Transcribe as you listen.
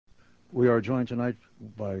We are joined tonight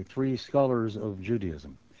by three scholars of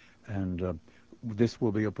Judaism, and this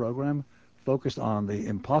will be a program focused on the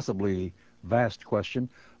impossibly vast question,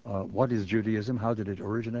 what is Judaism, how did it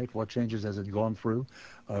originate, what changes has it gone through,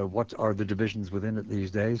 what are the divisions within it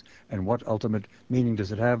these days, and what ultimate meaning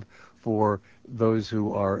does it have for those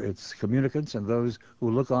who are its communicants and those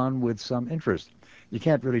who look on with some interest. You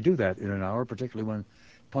can't really do that in an hour, particularly when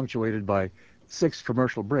punctuated by 6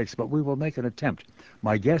 commercial breaks, but we will make an attempt.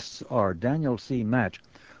 My guests are Daniel C. Matt,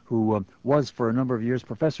 who was for a number of years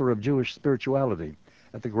professor of Jewish spirituality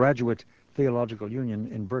at the Graduate Theological Union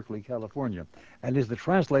in Berkeley, California, and is the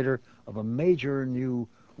translator of a major new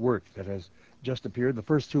work that has just appeared, the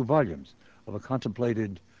first 2 volumes of a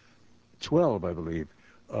contemplated 12, I believe,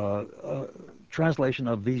 translation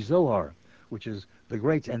of the Zohar, which is the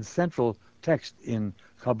great and central text in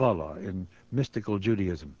Kabbalah, in mystical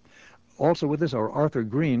Judaism. Also with us are Arthur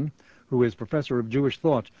Green, who is professor of Jewish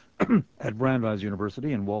thought at Brandeis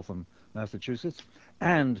University in Waltham, Massachusetts,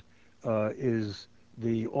 and is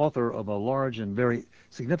the author of a large and very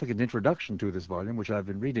significant introduction to this volume, which I've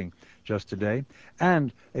been reading just today.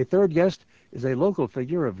 And a third guest is a local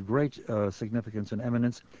figure of great significance and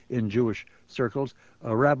eminence in Jewish circles,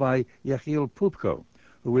 Rabbi Yechiel Pupko,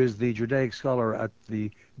 who is the Judaic scholar at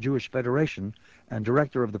the Jewish Federation and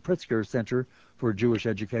director of the Pritzker Center for Jewish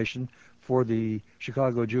Education for the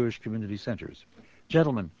Chicago Jewish Community Centers.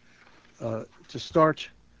 Gentlemen, to start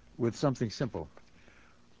with something simple,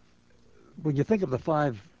 when you think of the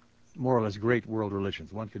 5 more or less great world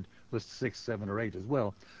religions, one could list 6, 7, or 8 as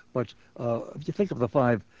well, but if you think of the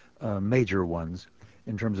 5 major ones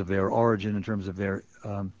in terms of their origin, in terms of their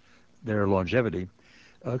longevity,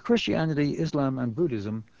 Christianity, Islam, and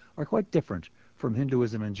Buddhism are quite different from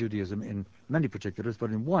Hinduism and Judaism in many particulars,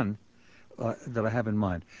 but in one that I have in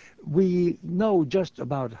mind. We know just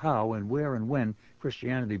about how and where and when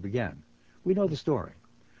Christianity began. We know the story,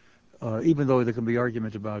 even though there can be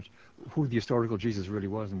argument about who the historical Jesus really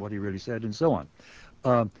was and what he really said and so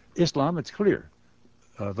on. Islam, it's clear.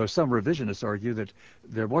 Though some revisionists argue that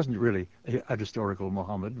there wasn't really a historical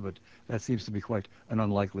Muhammad, but that seems to be quite an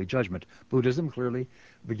unlikely judgment. Buddhism clearly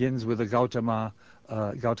begins with a Gautama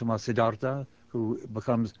Siddhartha, who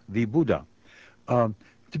becomes the Buddha.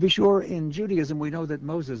 To be sure, in Judaism, we know that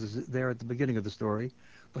Moses is there at the beginning of the story,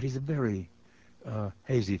 but he's a very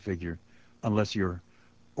hazy figure, unless you're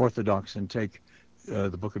orthodox and take the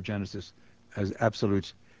book of Genesis as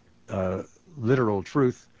absolute literal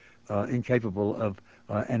truth, incapable of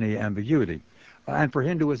any ambiguity. And for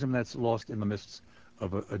Hinduism, that's lost in the midst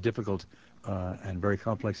of a difficult and very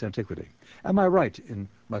complex antiquity. Am I right in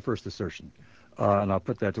my first assertion? And I'll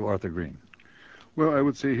put that to Arthur Green. Well, I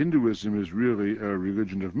would say Hinduism is really a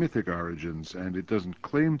religion of mythic origins, and it doesn't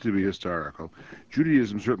claim to be historical.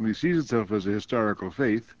 Judaism certainly sees itself as a historical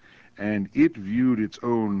faith, and it viewed its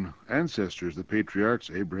own ancestors, the patriarchs,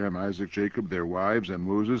 Abraham, Isaac, Jacob, their wives, and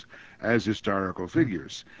Moses, as historical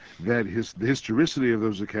figures. The historicity of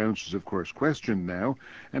those accounts is, of course, questioned now,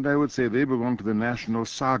 and I would say they belong to the national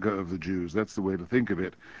saga of the Jews. That's the way to think of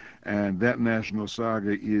it. And that national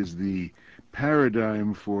saga is the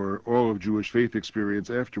paradigm for all of Jewish faith experience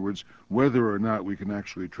afterwards, whether or not we can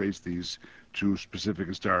actually trace these to specific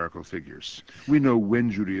historical figures. We know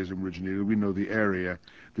when Judaism originated, we know the area,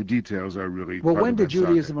 the details are really Well, part when of did that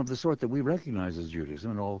Judaism saga. of the sort that we recognize as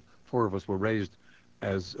Judaism, and all 4 of us were raised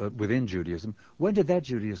as within Judaism, when did that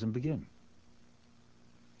Judaism begin?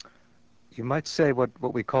 You might say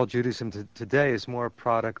what we call Judaism today is more a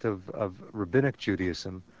product of rabbinic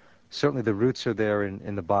Judaism. Certainly the roots are there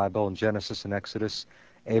in the Bible, in Genesis and Exodus.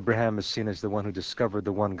 Abraham is seen as the one who discovered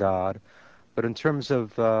the one God. But in terms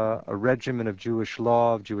of a regimen of Jewish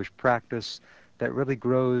law, of Jewish practice, that really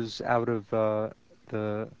grows out of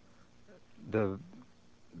the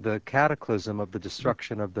cataclysm of the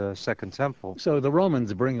destruction of the Second Temple. So the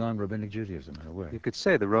Romans bring on rabbinic Judaism in a way. You could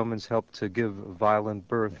say the Romans helped to give violent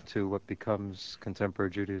birth to what becomes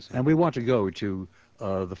contemporary Judaism. And we want to go to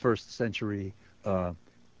the 1st century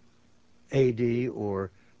AD or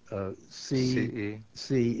CE,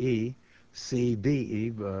 CBE,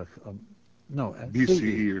 no,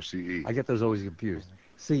 BCE or CE. I get those always confused.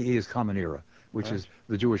 CE is Common Era, which is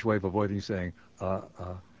the Jewish way of avoiding saying AD,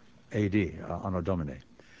 Anno Domini.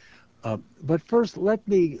 But first,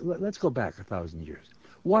 let's go back 1,000 years.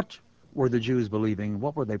 What were the Jews believing?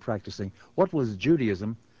 What were they practicing? What was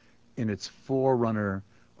Judaism in its forerunner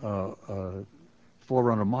model?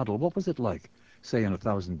 What was it like, say, in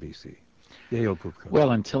 1000 BC? Yehiel Pupko.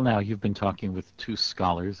 Well, until now, you've been talking with 2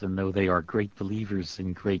 scholars, and though they are great believers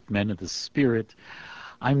and great men of the Spirit,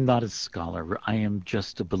 I'm not a scholar. I am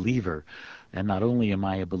just a believer. And not only am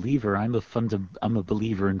I a believer, I'm a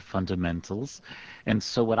believer in fundamentals. And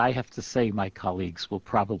so what I have to say, my colleagues will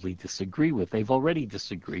probably disagree with. They've already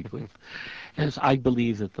disagreed with. As I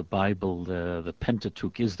believe that the Bible, the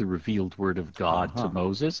Pentateuch, is the revealed word of God to Uh-huh.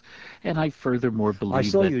 Moses. And I furthermore I believe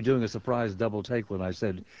saw that, you doing a surprise double take when I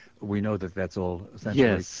said we know that that's all essentially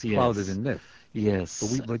yes, clouded yes, in myth.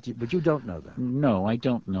 yes. But you don't know that. No, I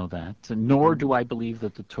don't know that. Nor Mm. do I believe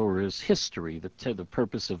that the Torah is history. The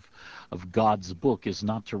purpose of God's book is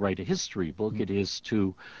not to write a history book. Mm. It is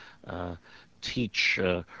to teach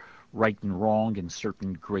right and wrong and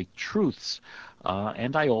certain great truths.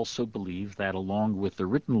 And I also believe that along with the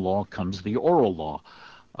written law comes the oral law.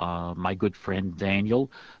 My good friend Daniel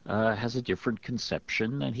has a different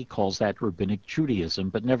conception, and he calls that rabbinic Judaism.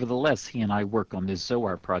 But nevertheless, he and I work on this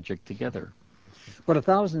Zohar project together. But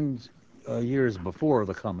 1,000 years before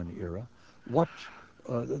the Common Era, what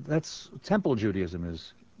that's Temple Judaism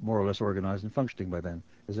is more or less organized and functioning by then,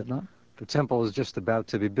 is it not? The temple is just about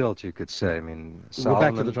to be built, you could Yeah. say. I mean, We're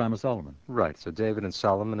back to the Solomon, time of Solomon. right? So David and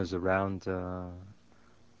Solomon is around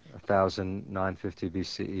 1950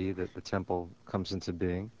 BCE that the temple comes into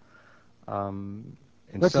being. Um,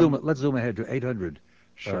 in some, Let's zoom ahead to 800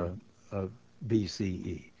 sure, uh, uh,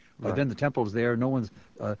 BCE. By right. then the temple's there. No one's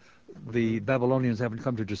the Babylonians haven't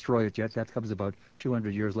come to destroy it yet. That comes about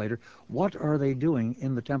 200 years later. What are they doing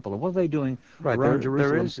in the temple? And what are they doing Right, around there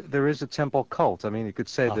Jerusalem? is a temple cult. I mean, you could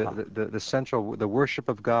say Aha. the central the worship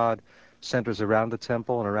of God centers around the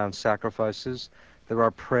temple and around sacrifices. There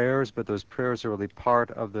are prayers, but those prayers are really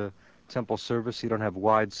part of the temple service. You don't have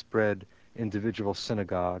widespread individual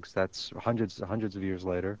synagogues. That's hundreds of years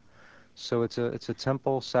later. So it's a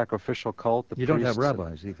temple sacrificial cult. The You don't have priests and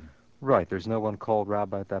rabbis either. right, there's no one called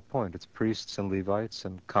rabbi at that point. It's priests and Levites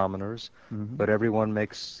and commoners, Hmm. but everyone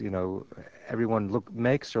makes, everyone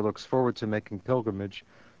makes or looks forward to making pilgrimage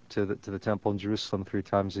to the temple in Jerusalem 3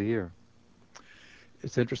 times a year.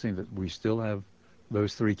 It's interesting that we still have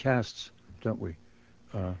those three castes, don't we?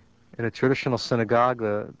 Uh, In a traditional synagogue,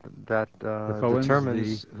 that the Cohens, the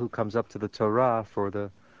determines who comes up to the Torah for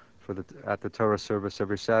the at the Torah service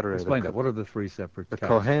every Saturday. explain that. What are the three separate The castes?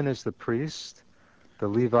 Kohen is the priest. The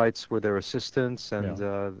Levites were their assistants Yeah.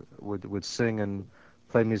 and would sing and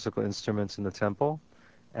play musical instruments in the temple,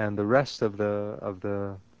 and the rest of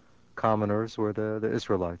the commoners were the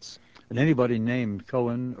Israelites. And anybody named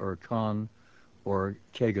Cohen or Khan or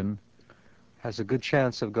Kagan Has a good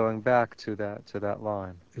chance of going back to that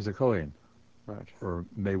line. is a Kohen, Right. or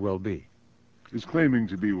may well be. Is claiming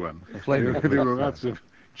to be one. Claiming to be. There were Yeah. lots of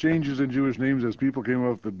changes in Jewish names as people came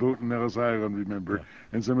off the boat in Ellis Island, remember, Yeah.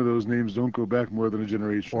 and some of those names don't go back more than a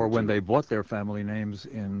generation Or or when two. they bought their family names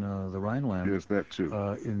in the Rhineland Yes, that too.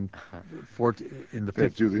 in fort in the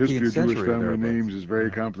That too. The history 15th of Jewish century or family thereabouts. names is very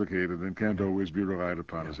Yeah. complicated and can't Yeah. always be relied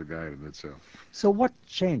upon Yeah. as a guide in itself. So what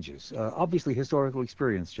changes? Obviously, historical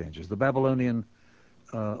experience changes. The Babylonian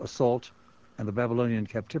assault and the Babylonian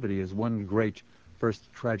captivity is one great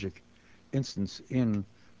first tragic instance in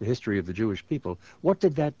the history of the Jewish people. What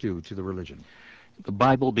did that do to the religion? The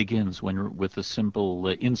Bible begins with a simple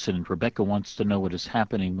incident. Rebecca wants to know what is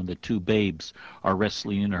happening when the two babes are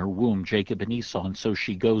wrestling in her womb, Jacob and Esau, and so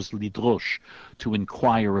she goes lidrosh, to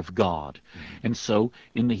inquire of God. Mm-hmm. And so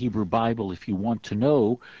in the Hebrew Bible, if you want to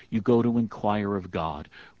know, you go to inquire of God.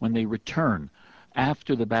 When they return,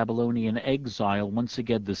 after the Babylonian exile, once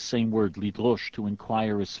again the same word lidrosh, to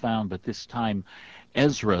inquire, is found, but this time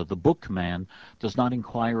Ezra, the bookman, does not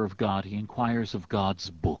inquire of God, he inquires of God's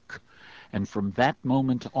book. And from that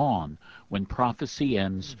moment on, when prophecy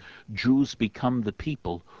ends, Jews become the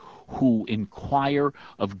people who inquire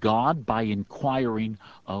of God by inquiring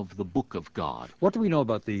of the book of God. What do we know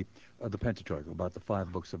about the Pentateuch, about the five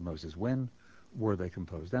books of Moses? When were they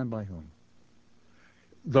composed and by whom?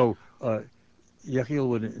 Though Yechiel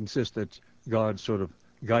would insist that God sort of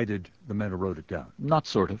guided the men who wrote it down. Not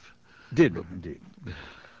sort of. Did, indeed.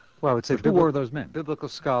 Well, I would say But who were those men? biblical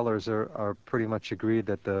scholars are pretty much agreed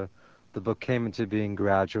that the book came into being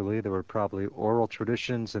gradually. There were probably oral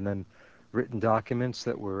traditions and then written documents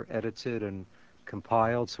that were edited and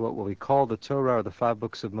compiled. So what we call the Torah, or the five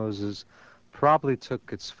books of Moses, probably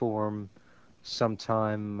took its form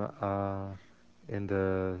sometime in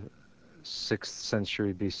the 6th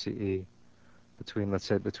century BCE, let's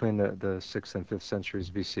say between the 6th and 5th centuries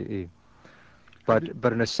BCE.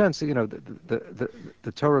 But in a sense, the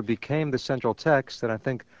Torah became the central text, and I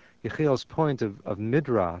think Yechiel's point of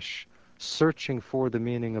midrash, searching for the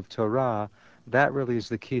meaning of Torah, that really is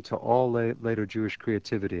the key to all later Jewish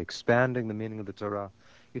creativity, expanding the meaning of the Torah.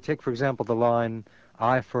 You take, for example, the line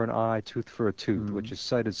 "eye for an eye, tooth for a tooth," Mm-hmm. which is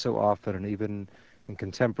cited so often, and even in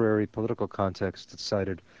contemporary political context, it's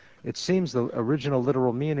cited. It seems the original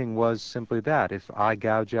literal meaning was simply that. If I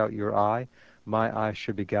gouge out your eye, my eye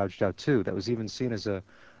should be gouged out too. That was even seen as a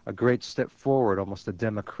great step forward, almost a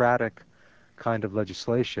democratic kind of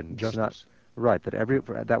legislation. It's not Justice. right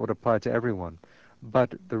that would apply to everyone.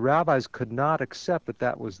 But the rabbis could not accept that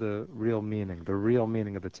that was the real meaning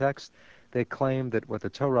of the text. They claimed that what the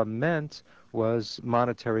Torah meant was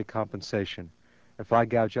monetary compensation. If I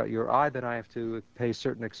gouge out your eye, then I have to pay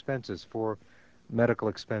certain expenses for medical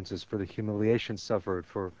expenses, for the humiliation suffered,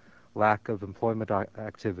 for lack of employment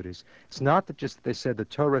activities. It's not that just they said the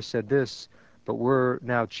Torah said this, but we're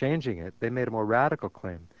now changing it. They made a more radical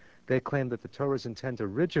claim. They claimed that the Torah's intent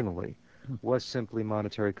originally was simply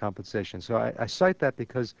monetary compensation. So I cite that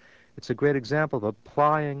because it's a great example of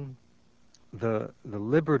applying the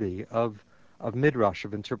liberty of midrash,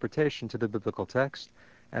 of interpretation, to the biblical text,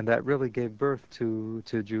 and that really gave birth to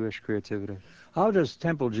Jewish creativity. How does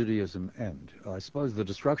Temple Judaism end? I suppose the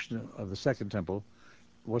destruction of the Second Temple,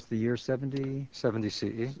 what's the year, 70? 70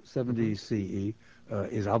 CE. 70 CE,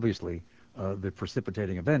 is obviously the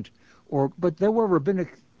precipitating event. But there were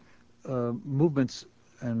rabbinic movements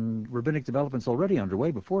and rabbinic developments already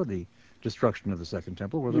underway before the destruction of the Second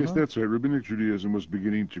Temple, were there Yes, not? that's right. Rabbinic Judaism was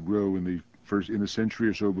beginning to grow in the century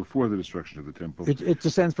or so before the destruction of the temple. It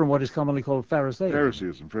descends from what is commonly called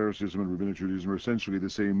Pharisaism. Pharisaism and Rabbinic Judaism are essentially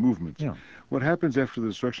the same movement. Yeah. What happens after the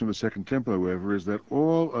destruction of the Second Temple, however, is that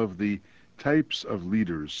all of the types of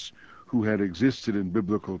leaders who had existed in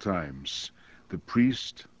biblical times, the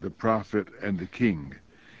priest, the prophet, and the king,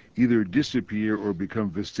 either disappear or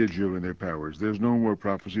become vestigial in their powers. There's no more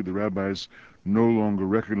prophecy. The rabbis no longer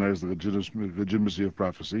recognize the legitimacy of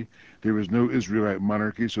prophecy. There is no Israelite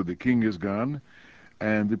monarchy, so the king is gone.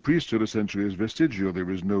 And the priesthood essentially is vestigial.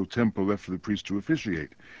 There is no temple left for the priest to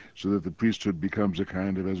officiate, so that the priesthood becomes a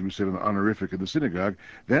kind of, as we said, an honorific in the synagogue.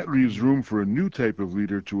 That leaves room for a new type of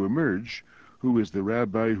leader to emerge, who is the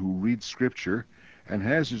rabbi who reads scripture and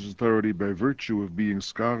has his authority by virtue of being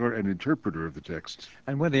scholar and interpreter of the text.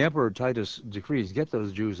 And when the Emperor Titus decrees, get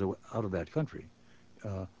those Jews out of that country,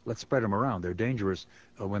 let's spread them around. They're dangerous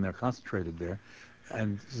when they're concentrated there.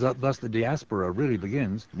 And thus the diaspora really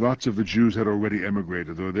begins. Lots of the Jews had already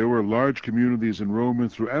emigrated, though there were large communities in Rome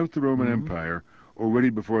and throughout the Roman Empire already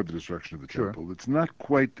before the destruction of the Sure. temple. It's not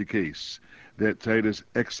quite the case that Titus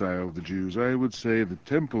exiled the Jews. I would say the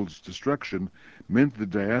temple's destruction meant the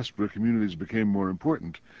diaspora communities became more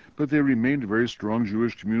important, but there remained a very strong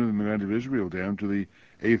Jewish community in the land of Israel down to the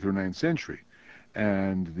 8th or 9th century.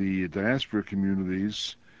 And the diaspora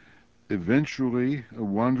communities eventually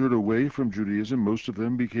wandered away from Judaism. Most of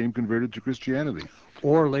them became converted to Christianity.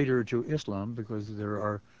 Or later to Islam, because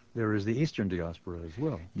there is the Eastern diaspora as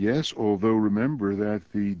well. Yes, although remember that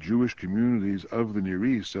the Jewish communities of the Near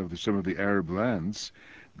East, some of the Arab lands,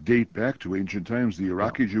 date back to ancient times. The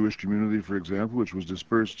Iraqi Jewish community, for example, which was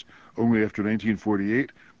dispersed only after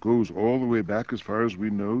 1948, goes all the way back, as far as we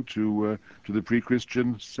know, to the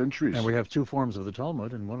pre-Christian centuries. And we have two forms of the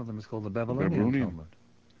Talmud, and one of them is called the Babylonian Talmud,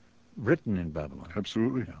 written in Babylon.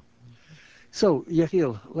 Absolutely. Yeah. So,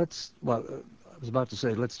 Yechiel, I was about to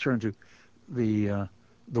say, let's turn to the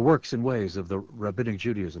works and ways of the rabbinic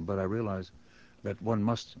Judaism, but I realize that one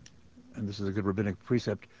must, and this is a good rabbinic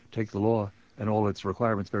precept, take the law and all its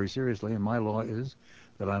requirements very seriously, and my law is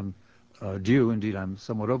that I'm due, indeed I'm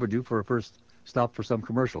somewhat overdue, for a first stop for some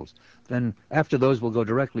commercials. Then after those we'll go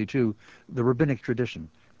directly to the rabbinic tradition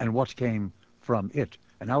and what came from it,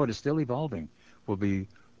 and how it is still evolving will be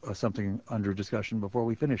something under discussion before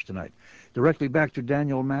we finish tonight. Directly back to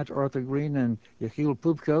Daniel Matt, Arthur Green, and Yechiel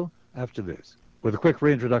Pupko after this. With a quick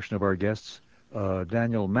reintroduction of our guests,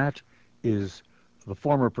 Daniel Matt is the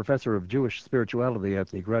former professor of Jewish spirituality at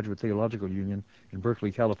the Graduate Theological Union in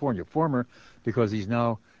Berkeley, California. Former because he's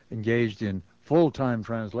now engaged in full-time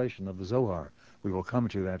translation of the Zohar. We will come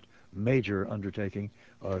to that major undertaking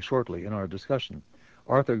shortly in our discussion.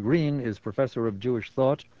 Arthur Green is professor of Jewish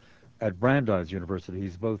thought at Brandeis University.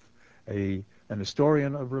 He's both an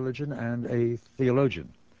historian of religion and a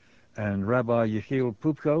theologian. And Rabbi Yechiel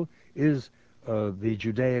Pupko is the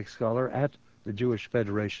Judaic scholar at the Jewish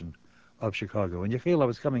Federation of Chicago. And Yechiel, I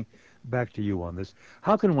was coming back to you on this.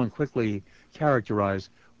 How can one quickly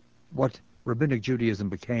characterize what rabbinic Judaism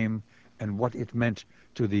became and what it meant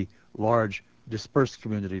to the large dispersed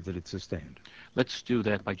community that it sustained? Let's do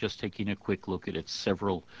that by just taking a quick look at its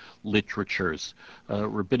several literatures.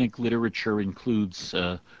 Rabbinic literature includes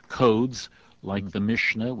codes, like the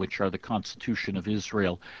Mishnah, which are the Constitution of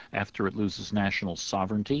Israel after it loses national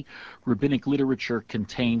sovereignty. Rabbinic literature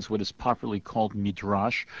contains what is popularly called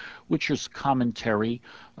midrash, which is commentary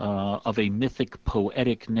of a mythic,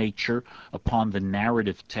 poetic nature upon the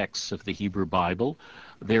narrative texts of the Hebrew Bible.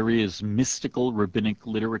 There is mystical rabbinic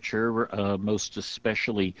literature, most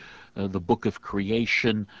especially the book of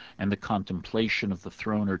creation and the contemplation of the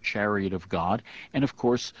throne or chariot of God. And of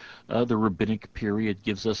course, the rabbinic period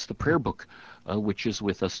gives us the prayer book, which is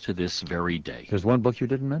with us to this very day. There's one book you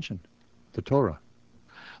didn't mention, the Torah.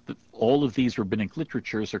 All of these rabbinic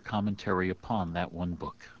literatures are commentary upon that one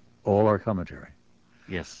book. All are commentary.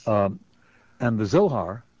 Yes. And the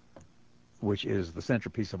Zohar, which is the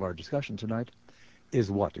centerpiece of our discussion tonight, is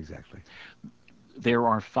what exactly? There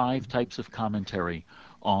are 5 types of commentary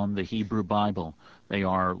on the Hebrew Bible. They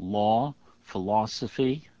are law,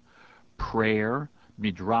 philosophy, prayer,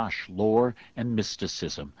 midrash, lore, and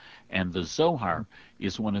mysticism. And the Zohar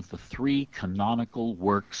is one of the 3 canonical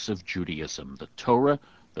works of Judaism, the Torah,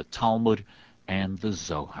 the Talmud, and the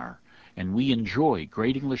Zohar. And we enjoy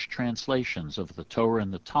great English translations of the Torah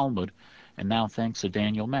and the Talmud. And now, thanks to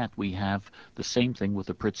Daniel Matt, we have the same thing with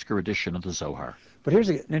the Pritzker edition of the Zohar. But here's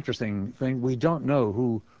an interesting thing. We don't know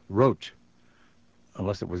who wrote,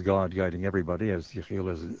 unless it was God guiding everybody, as Yechiel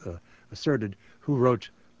has asserted, who wrote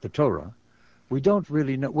the Torah. We don't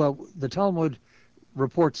really know. Well, the Talmud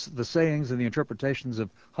reports the sayings and the interpretations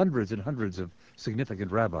of hundreds and hundreds of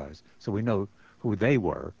significant rabbis, so we know who they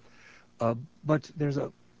were. But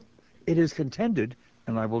it is contended,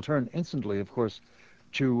 and I will turn instantly, of course,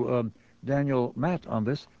 to Daniel Matt on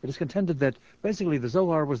this. It is contended that basically the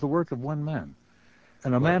Zohar was the work of one man,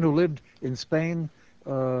 and a man who lived in Spain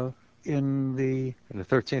in the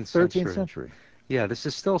 13th 13th century. Yeah, this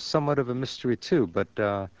is still somewhat of a mystery too, but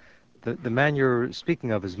the man you're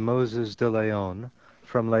speaking of is Moses de Leon,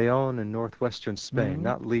 from Leon in northwestern Spain,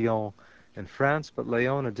 not Lyon in France, but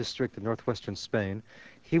Leon, a district in northwestern Spain.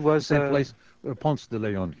 He was same place Ponce de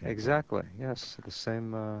Leon came exactly, yes, the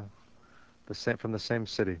same from the same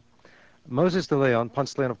city. Moses de Leon,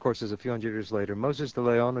 Ponce de Leon, of course, is a few hundred years later. Moses de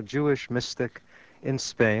Leon, a Jewish mystic in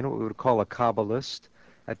Spain, what we would call a Kabbalist.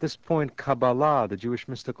 At this point, Kabbalah, the Jewish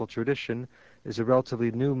mystical tradition, is a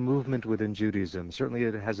relatively new movement within Judaism. Certainly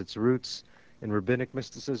it has its roots in rabbinic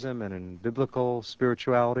mysticism and in biblical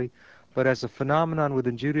spirituality, but as a phenomenon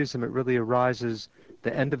within Judaism, it really arises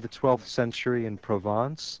the end of the 12th century in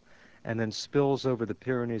Provence and then spills over the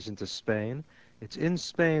Pyrenees into Spain. It's in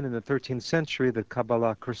Spain in the 13th century that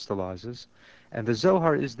Kabbalah crystallizes, and the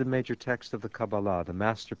Zohar is the major text of the Kabbalah, the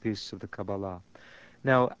masterpiece of the Kabbalah.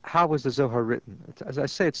 Now, how was the Zohar written? As I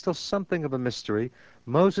say, it's still something of a mystery.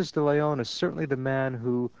 Moses de Leon is certainly the man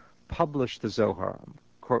who published the Zohar,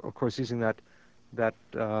 of course using that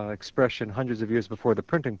expression hundreds of years before the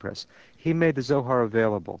printing press. He made the Zohar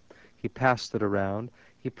available. He passed it around.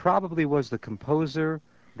 He probably was the composer,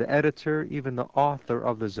 the editor, even the author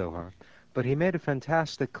of the Zohar. But he made a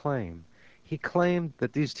fantastic claim. He claimed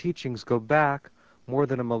that these teachings go back more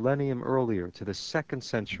than a millennium earlier to the 2nd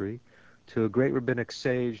century, to a great rabbinic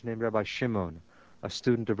sage named Rabbi Shimon, a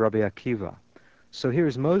student of Rabbi Akiva. So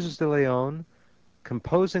here's Moses de Leon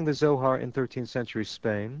composing the Zohar in 13th century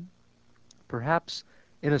Spain, perhaps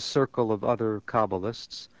in a circle of other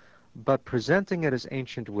Kabbalists, but presenting it as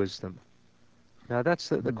ancient wisdom. Now that's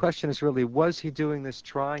the question is really, was he doing this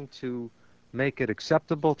trying to make it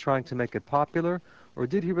acceptable, trying to make it popular, or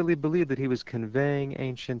did he really believe that he was conveying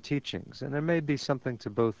ancient teachings? And there may be something to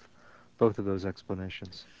both of those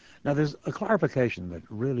explanations. Now, there's a clarification that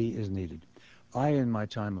really is needed. I, in my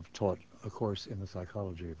time, have taught a course in the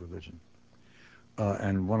psychology of religion.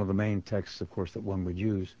 And one of the main texts, of course, that one would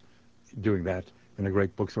use doing that in a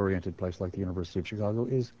great books-oriented place like the University of Chicago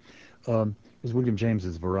is William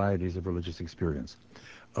James's Varieties of Religious Experience.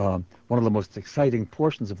 One of the most exciting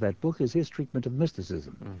portions of that book is his treatment of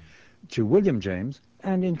mysticism. To William James,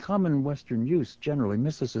 and in common Western use generally,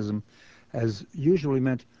 mysticism has usually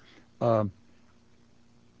meant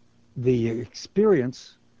the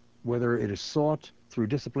experience, whether it is sought through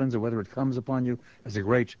disciplines or whether it comes upon you as a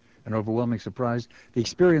great and overwhelming surprise, the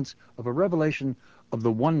experience of a revelation of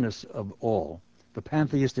the oneness of all, the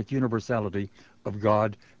pantheistic universality of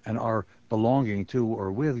God and our belonging to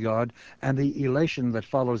or with God, and the elation that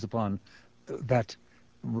follows upon that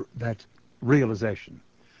realization.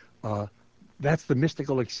 That's the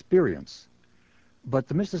mystical experience. But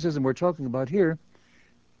the mysticism we're talking about here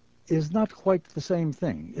is not quite the same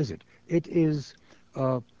thing, is it? It is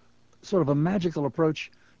sort of a magical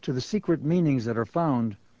approach to the secret meanings that are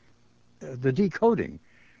found, the decoding.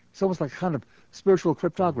 It's almost like kind of spiritual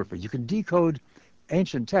cryptography. You can decode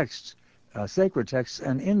ancient texts sacred texts,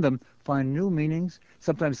 and in them find new meanings,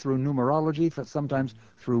 sometimes through numerology, sometimes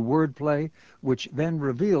through wordplay, which then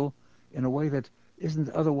reveal in a way that isn't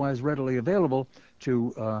otherwise readily available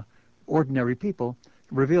to ordinary people,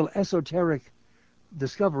 reveal esoteric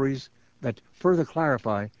discoveries that further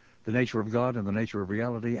clarify the nature of God and the nature of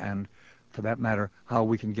reality, and, for that matter, how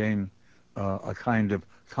we can gain a kind of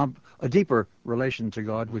a deeper relation to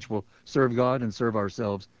God, which will serve God and serve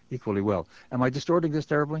ourselves equally well. Am I distorting this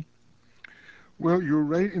terribly? Well, you're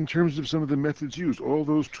right in terms of some of the methods used. All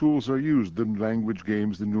those tools are used, the language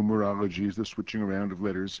games, the numerologies, the switching around of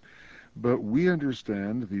letters. But we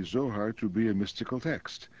understand the Zohar to be a mystical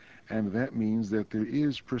text. And that means that there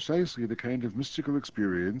is precisely the kind of mystical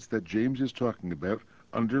experience that James is talking about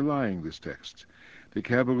underlying this text. The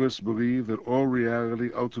Kabbalists believe that all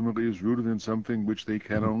reality ultimately is rooted in something which they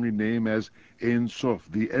can only name as Ein Sof,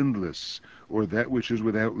 the endless, or that which is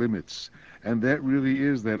without limits. And that really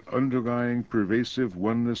is that underlying pervasive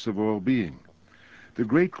oneness of all being. The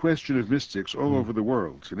great question of mystics all over the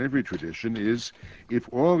world, in every tradition, is if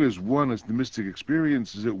all is one as the mystic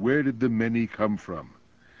experience, is it where did the many come from?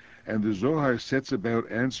 And the Zohar sets about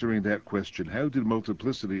answering that question. How did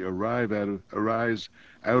multiplicity arise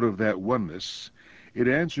out of that oneness? It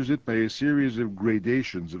answers it by a series of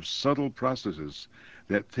gradations, of subtle processes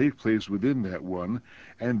that take place within that one,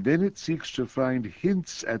 and then it seeks to find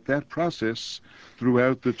hints at that process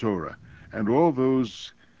throughout the Torah. And all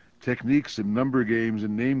those techniques and number games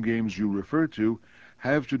and name games you refer to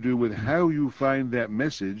have to do with how you find that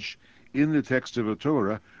message in the text of a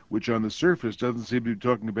Torah, which on the surface doesn't seem to be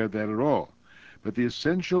talking about that at all. But the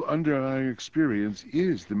essential underlying experience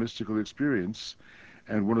is the mystical experience.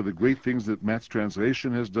 And one of the great things that Matt's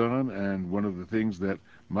translation has done, and one of the things that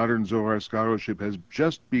modern Zohar scholarship has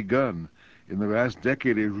just begun in the last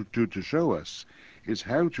decade or two to show us, is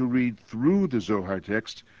how to read through the Zohar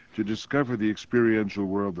text to discover the experiential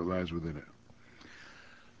world that lies within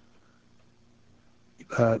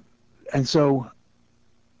it. And so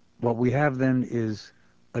what we have then is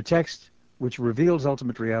a text which reveals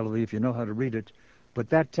ultimate reality if you know how to read it, but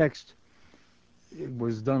that text, it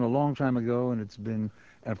was done a long time ago, and and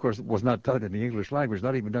of course it was not done in the English language,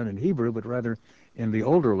 not even done in Hebrew, but rather in the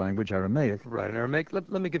older language, Aramaic. Right, in Aramaic. Let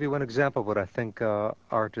me give you one example of what I think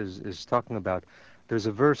Art is talking about. There's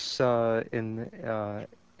a verse in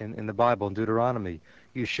the Bible, in Deuteronomy.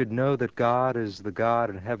 You should know that God is the God,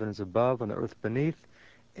 and heaven is above and the earth beneath.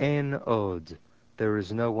 En od. There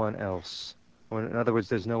is no one else. Or in other words,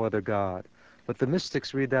 there's no other God. But the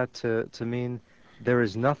mystics read that to mean there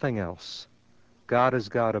is nothing else. God is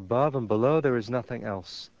God above, and below there is nothing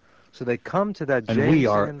else. So they come to that And we James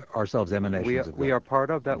are saying, ourselves emanations of we God. are part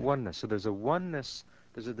of that oneness. So there's a oneness,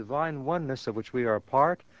 there's a divine oneness of which we are a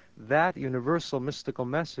part. That universal mystical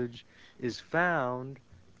message is found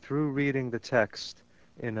through reading the text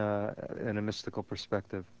in a mystical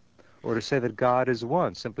perspective. Or to say that God is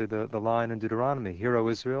one, simply the line in Deuteronomy, Hear, O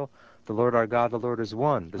Israel, the Lord our God, the Lord is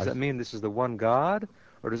one. Does that mean this is the one God,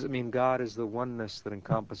 or does it mean God is the oneness that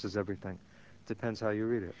encompasses everything? Depends how you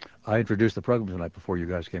read it. I introduced the program tonight before you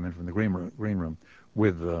guys came in from the green room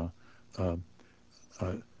with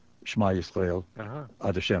Shema Yisrael, Uh-huh.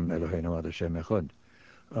 Ad Hashem Eloheinu, Ad Hashem Echad.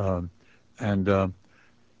 And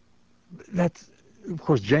that's, of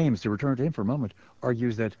course, James, to return to him for a moment,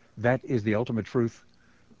 argues that that is the ultimate truth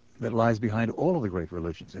that lies behind all of the great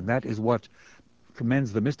religions, and that is what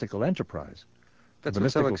commends the mystical enterprise, That's the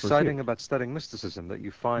what's so mystical exciting pursuit. about studying mysticism, that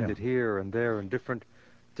you find it here and there in different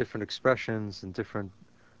expressions and different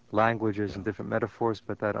languages and different metaphors,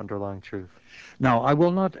 but that underlying truth. Now, I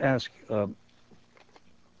will not ask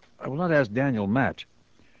Daniel Matt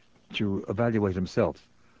to evaluate himself,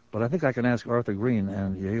 but I think I can ask Arthur Green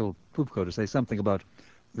and Yael Pupko to say something about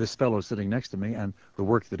this fellow sitting next to me and the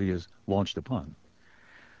work that he has launched upon.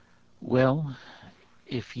 Well,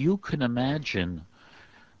 if you can imagine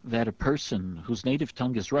that a person whose native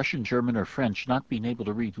tongue is Russian, German, or French not being able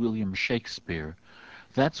to read William Shakespeare,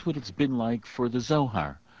 that's what it's been like for the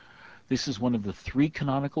Zohar. This is one of the three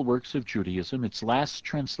canonical works of Judaism. Its last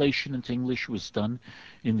translation into English was done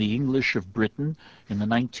in the English of Britain in the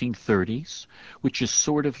 1930s, which is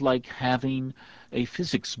sort of like having a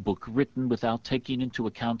physics book written without taking into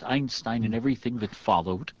account Einstein and everything that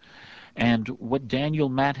followed. And what Daniel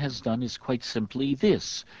Matt has done is quite simply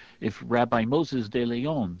this. If Rabbi Moses de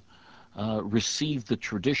Leon received the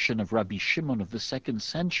tradition of Rabbi Shimon of the 2nd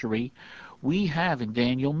century, we have in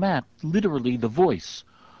Daniel Matt literally the voice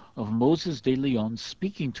of Moses de Leon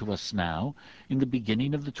speaking to us now in the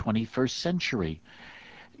beginning of the 21st century.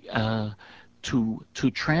 Uh, to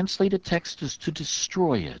translate a text is to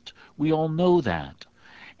destroy it. We all know that.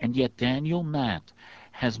 And yet Daniel Matt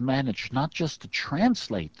has managed not just to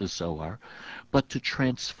translate the Zohar, but to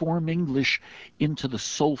transform English into the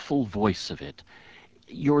soulful voice of it.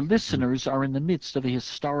 Your listeners are in the midst of a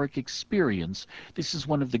historic experience. This is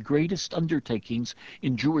one of the greatest undertakings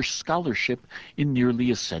in Jewish scholarship in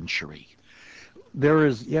nearly a century. There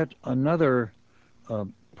is yet another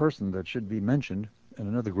person that should be mentioned, and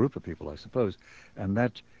another group of people, I suppose, and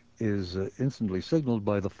that is instantly signaled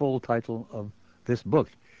by the full title of this book.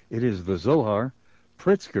 It is the Zohar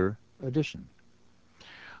Pritzker edition.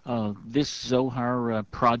 This Zohar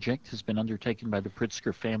project has been undertaken by the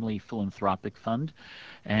Pritzker Family Philanthropic Fund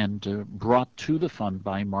and brought to the fund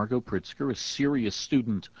by Margot Pritzker, a serious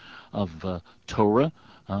student of Torah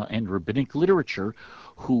and rabbinic literature,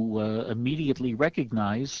 who immediately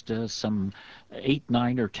recognized some 8,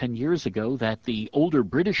 9, or 10 years ago that the older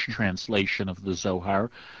British translation of the Zohar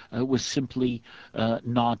was simply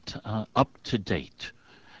not up to date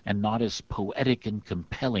and not as poetic and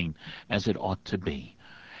compelling as it ought to be.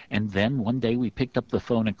 And then one day we picked up the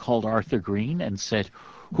phone and called Arthur Green and said,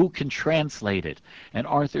 who can translate it? And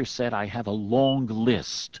Arthur said, I have a long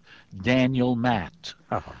list. Daniel Matt.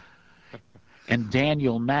 And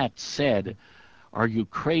Daniel Matt said, are you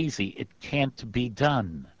crazy? It can't be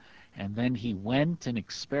done. And then he went and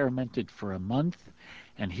experimented for a month,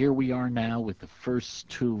 and here we are now with the first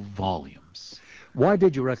 2 volumes. Why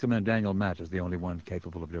did you recommend Daniel Matt as the only one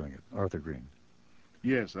capable of doing it, Arthur Green?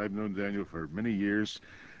 Yes, I've known Daniel for many years,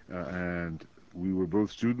 and we were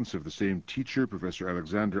both students of the same teacher. Professor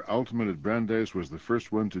Alexander Altman at Brandeis was the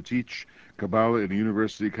first one to teach Kabbalah in a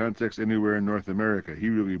university context anywhere in North America. He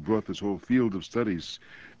really brought this whole field of studies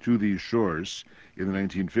to these shores in the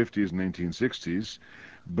 1950s and 1960s.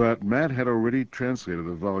 But Matt had already translated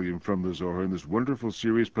a volume from the Zohar in this wonderful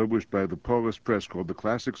series published by the Paulus Press called The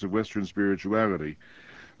Classics of Western Spirituality.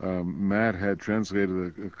 Matt had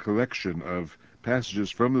translated a collection of passages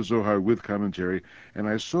from the Zohar with commentary, and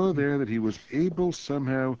I saw there that he was able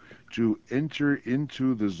somehow to enter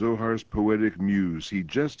into the Zohar's poetic muse. He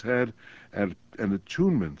just had an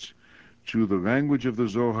attunement to the language of the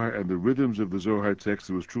Zohar and the rhythms of the Zohar text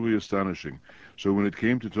that was truly astonishing. So when it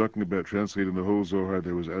came to talking about translating the whole Zohar,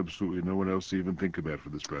 there was absolutely no one else to even think about for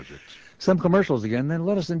this project. Some commercials again, then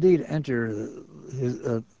let us indeed enter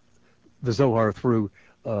the Zohar through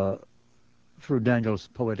Daniel's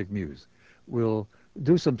poetic muse. We'll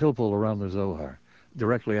do some pilpul around the Zohar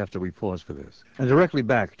directly after we pause for this. And directly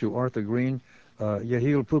back to Arthur Green,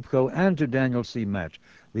 Yehiel Pupko, and to Daniel C. Matt,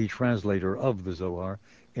 the translator of the Zohar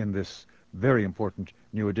in this very important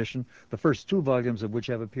new edition, the first 2 volumes of which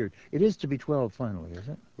have appeared. It is to be 12 finally, is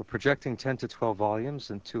it? We're projecting 10 to 12 volumes,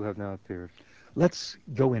 and 2 have now appeared. Let's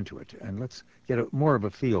go into it, and let's get more of a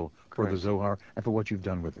feel for the Correct. Zohar and for what you've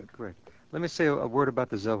done with it. Great. Let me say a word about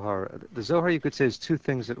the Zohar. The Zohar, you could say, is 2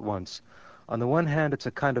 things at once. On the one hand, it's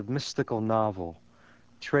a kind of mystical novel,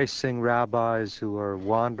 tracing rabbis who are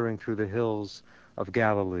wandering through the hills of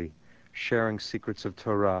Galilee, sharing secrets of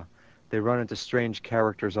Torah. They run into strange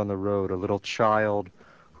characters on the road, a little child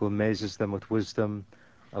who amazes them with wisdom,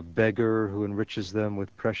 a beggar who enriches them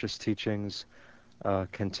with precious teachings, a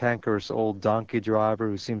cantankerous old donkey driver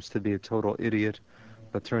who seems to be a total idiot,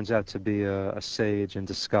 but turns out to be a sage in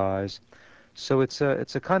disguise. So it's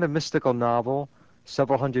a kind of mystical novel,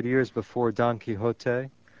 several hundred years before Don Quixote,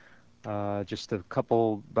 just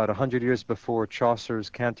about 100 years before Chaucer's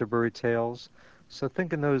Canterbury Tales. So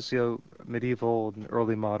think in those medieval and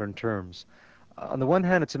early modern terms. On the one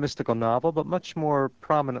hand, it's a mystical novel, but much more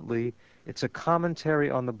prominently, it's a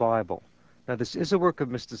commentary on the Bible. Now, this is a work of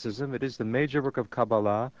mysticism. It is the major work of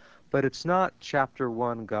Kabbalah, but it's not chapter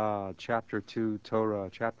 1 God, chapter 2 Torah,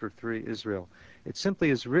 chapter 3 Israel. It simply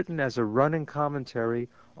is written as a running commentary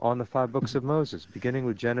on the 5 books of Moses, beginning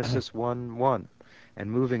with Genesis 1:1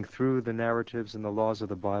 and moving through the narratives and the laws of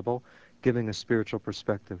the Bible, giving a spiritual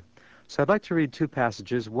perspective. So I'd like to read 2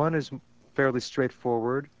 passages. One is fairly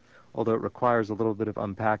straightforward, although it requires a little bit of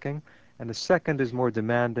unpacking. And the second is more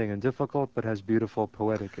demanding and difficult, but has beautiful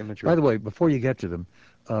poetic imagery. By the way, before you get to them,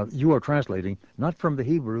 you are translating not from the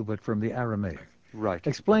Hebrew, but from the Aramaic. Right.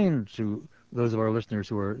 Explain to those of our listeners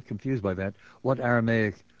who are confused by that what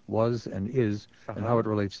Aramaic was and is and how it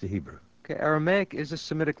relates to Hebrew. Okay, Aramaic is a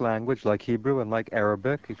Semitic language like Hebrew and like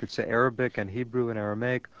Arabic. You could say Arabic and Hebrew and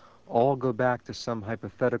Aramaic all go back to some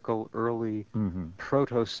hypothetical early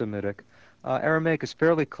Proto-Semitic. Aramaic is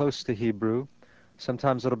fairly close to Hebrew.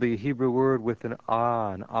 Sometimes it'll be a Hebrew word with an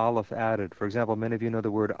aleph added. For example, many of you know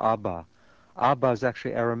the word Abba. Abba is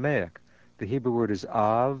actually Aramaic. The Hebrew word is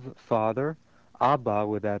Av, father. Abba,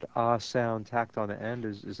 with that sound tacked on the end,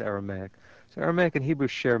 is Aramaic. So Aramaic and Hebrew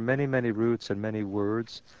share many, many roots and many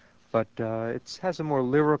words, but it has a more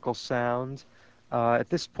lyrical sound, At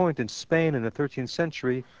this point in Spain in the 13th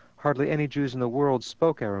century, hardly any Jews in the world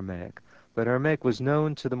spoke Aramaic, but Aramaic was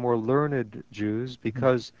known to the more learned Jews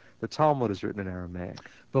because the Talmud is written in Aramaic.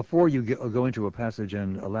 Before you go into a passage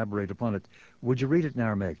and elaborate upon it, would you read it in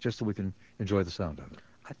Aramaic, just so we can enjoy the sound of it?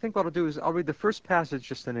 I think what I'll do is I'll read the first passage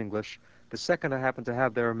just in English. The second I happen to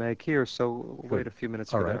have the Aramaic here, so we'll wait Good. a few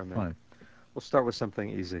minutes All for the right, Aramaic. fine. We'll start with something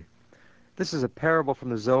easy. This is a parable from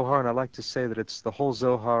the Zohar, and I like to say that it's the whole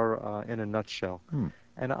Zohar in a nutshell.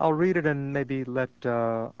 And I'll read it and maybe let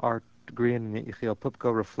Art Green and Yechiel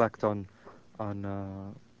Pupko reflect on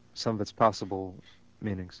some of its possible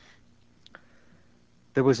meanings.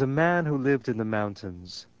 There was a man who lived in the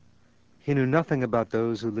mountains. He knew nothing about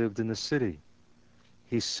those who lived in the city.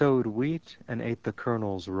 He sowed wheat and ate the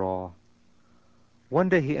kernels raw. One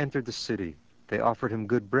day he entered the city. They offered him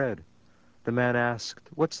good bread. The man asked,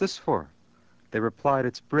 "What's this for?" They replied,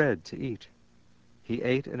 "It's bread to eat." He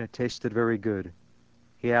ate, and it tasted very good.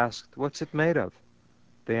 He asked, "What's it made of?"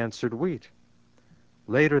 They answered, "Wheat."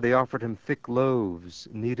 Later they offered him thick loaves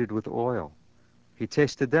kneaded with oil. He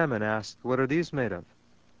tasted them and asked, "What are these made of?"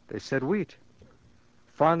 They said, "Wheat."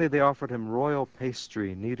 Finally they offered him royal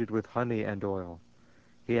pastry kneaded with honey and oil.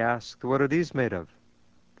 He asked, "What are these made of?"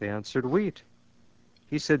 They answered, "Wheat."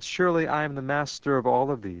 He said, "Surely I am the master of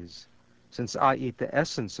all of these, since I eat the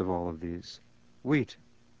essence of all of these, wheat."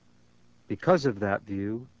 Because of that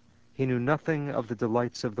view, he knew nothing of the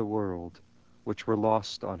delights of the world, which were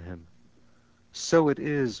lost on him. So it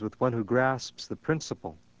is with one who grasps the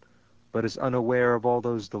principle, but is unaware of all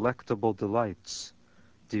those delectable delights,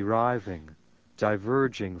 deriving,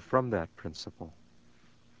 diverging from that principle.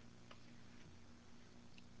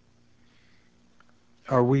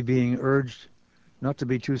 Are we being urged not to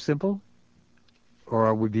be too simple, or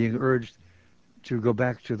are we being urged to go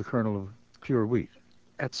back to the kernel of pure wheat?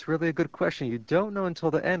 That's really a good question. You don't know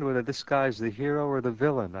until the end whether this guy's the hero or the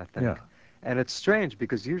villain, I think. Yeah. And it's strange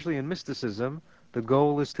because usually in mysticism, the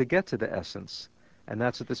goal is to get to the essence, and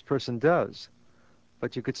that's what this person does.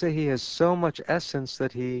 But you could say he has so much essence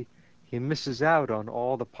that he misses out on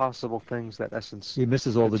all the possible things that essence He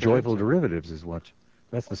misses all could the turn joyful into. derivatives,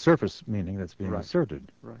 that's the surface meaning that's being Right.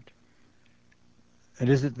 asserted. Right. And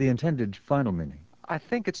is it the intended final meaning? I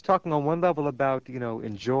think it's talking on one level about,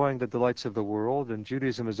 enjoying the delights of the world, and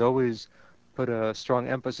Judaism has always put a strong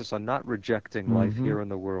emphasis on not rejecting life Mm-hmm. here in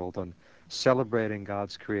the world, on celebrating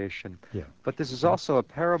God's creation. Yeah. But this is also a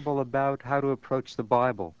parable about how to approach the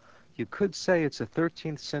Bible. You could say it's a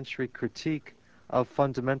 13th century critique of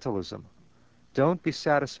fundamentalism. Don't be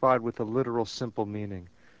satisfied with the literal simple meaning.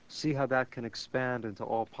 See how that can expand into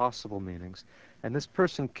all possible meanings. And this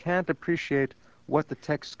person can't appreciate what the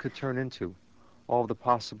text could turn into, all the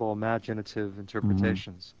possible imaginative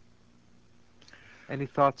interpretations. Any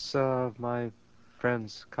thoughts of my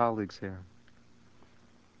friends, colleagues here?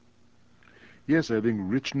 Yes, I think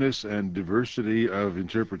richness and diversity of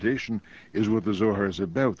interpretation is what the Zohar is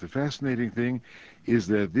about. The fascinating thing is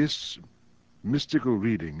that this mystical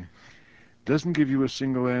reading doesn't give you a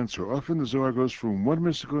single answer. Often the Zohar goes from one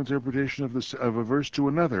mystical interpretation of a verse to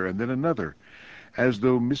another and then another, as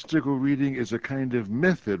though mystical reading is a kind of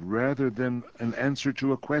method rather than an answer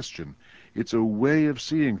to a question. It's a way of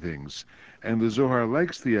seeing things. And the Zohar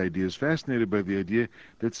likes the idea, is fascinated by the idea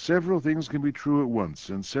that several things can be true at once,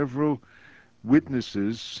 and several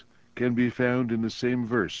witnesses can be found in the same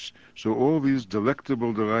verse. So all these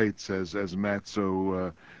delectable delights, as Matt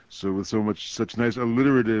so with such nice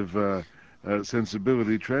alliterative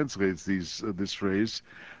sensibility translates this phrase,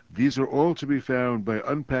 these are all to be found by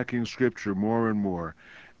unpacking Scripture more and more.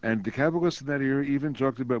 And the Kabbalists in that era even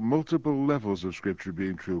talked about multiple levels of Scripture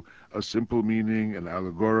being true: a simple meaning, an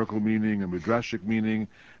allegorical meaning, a midrashic meaning,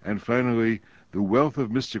 and finally the wealth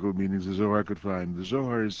of mystical meanings the Zohar could find. The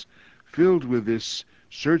Zohar is filled with this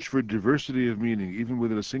search for diversity of meaning, even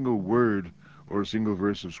within a single word or a single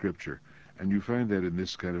verse of Scripture. And you find that in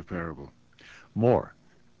this kind of parable. More.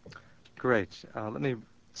 Great. Let me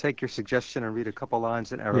take your suggestion and read a couple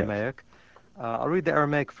lines in Yes. Aramaic. I'll read the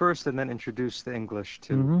Aramaic first and then introduce the English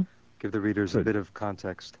to Mm-hmm. give the readers a Good. bit of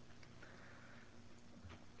context.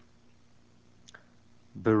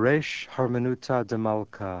 Beresh harmenuta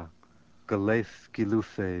demalka, galef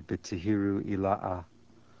gilufe betihiru ila'a,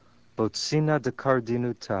 botsina de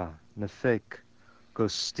cardinuta, nefek,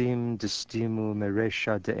 gostim distimu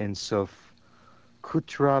meresha de ensof,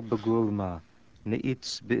 kutra begulma,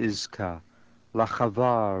 neitz beizka,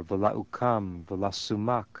 lachavar v'laukam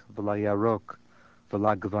v'lasumak v'layarok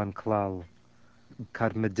v'lagvan klal,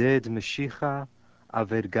 karmeded meshicha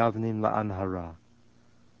aved gavnin la'anhara.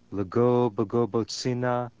 Lego bego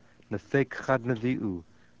botsina nefek chad nevi'u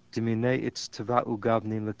dimine its tava'u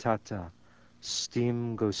gavnin latata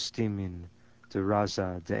Stim Gostimin de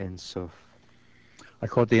Raza de Ein Sof. I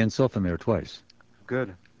caught the Ein Sof in there twice.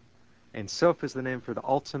 Good. Ein Sof is the name for the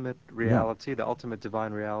ultimate Yeah. reality, the ultimate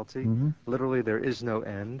divine reality. Mm-hmm. Literally, there is no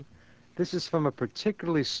end. This is from a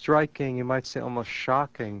particularly striking, you might say almost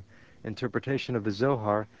shocking, interpretation of the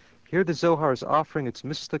Zohar. Here the Zohar is offering its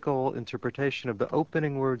mystical interpretation of the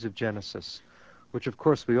opening words of Genesis, which of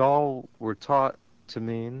course we all were taught to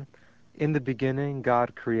mean, in the beginning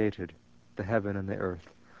God created the heaven and the earth.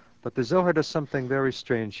 But the Zohar does something very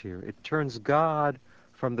strange here. It turns God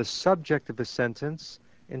from the subject of the sentence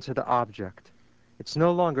into the object. It's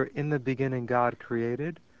no longer in the beginning God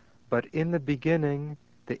created, but in the beginning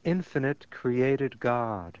the infinite created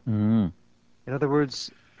God. Mm-hmm. In other words,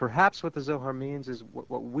 perhaps what the Zohar means is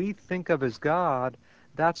what we think of as God,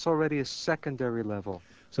 that's already a secondary level.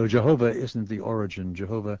 So Jehovah isn't the origin.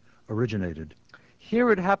 Jehovah originated.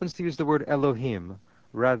 Here it happens to use the word Elohim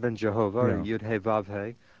rather than Jehovah or Yeah. Yud He Vav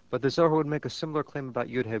He, but the Zohar would make a similar claim about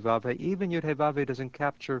Yud He Vav He. Even Yud He Vav He doesn't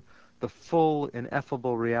capture the full,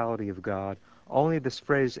 ineffable reality of God. Only this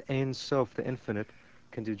phrase Ein Sof, the infinite,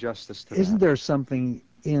 can do justice to Isn't that. there something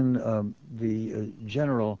in the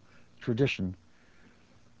general tradition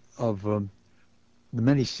of the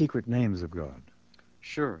many secret names of God?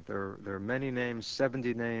 Sure, there are many names,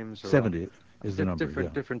 70 names, or 70 is the number, yeah.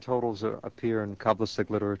 different totals appear in Kabbalistic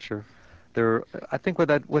literature. I think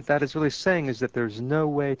what that is really saying is that there's no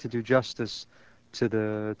way to do justice to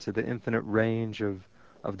the infinite range of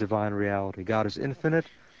divine reality. God is infinite.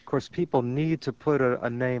 Of course, people need to put a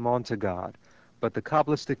name onto God, but the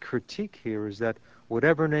Kabbalistic critique here is that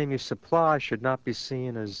whatever name you supply should not be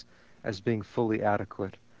seen as being fully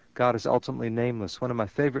adequate. God is ultimately nameless. One of my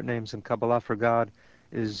favorite names in Kabbalah for God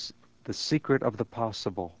is the secret of the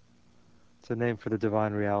possible. It's a name for the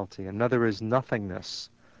divine reality. Another is nothingness,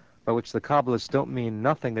 by which the Kabbalists don't mean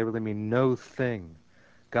nothing, they really mean no thing.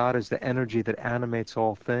 God is the energy that animates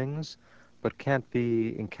all things, but can't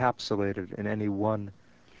be encapsulated in any one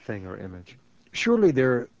thing or image. Surely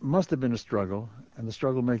there must have been a struggle, and the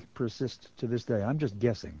struggle may persist to this day. I'm just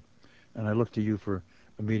guessing, and I look to you for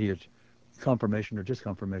immediate confirmation or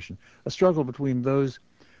disconfirmation. A struggle between those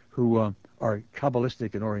who are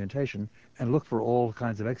Kabbalistic in orientation and look for all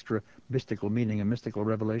kinds of extra mystical meaning and mystical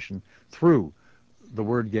revelation through the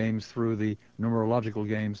word games, through the numerological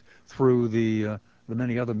games, through the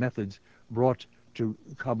many other methods brought to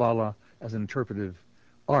Kabbalah as an interpretive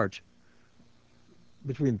art,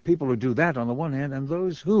 between people who do that on the one hand and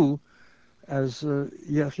those who, as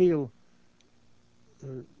Yechiel uh,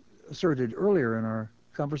 asserted earlier in our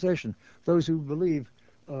conversation, those who believe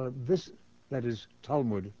this, that is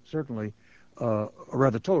Talmud, certainly, or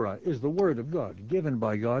rather Torah, is the Word of God, given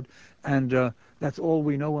by God, and that's all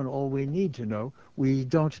we know and all we need to know. We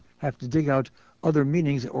don't have to dig out other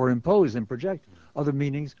meanings or impose and project other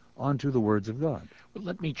meanings onto the words of God. Well,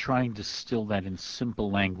 let me try and distill that in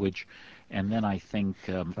simple language, and then I think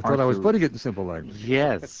I thought I was Arthur. putting it in simple language.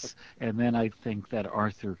 Yes, and then I think that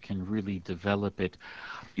Arthur can really develop it.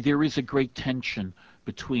 There is a great tension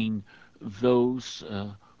between those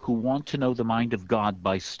who want to know the mind of God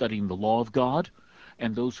by studying the law of God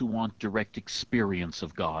and those who want direct experience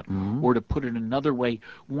of God. Mm-hmm. Or to put it another way,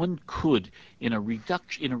 one could, in a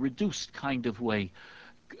reduced kind of way,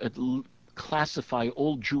 uh, classify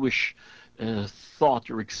all Jewish thought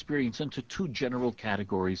or experience into two general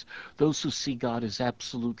categories: those who see God as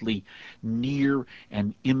absolutely near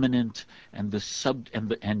and imminent, and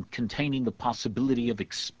and containing the possibility of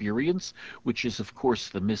experience, which is of course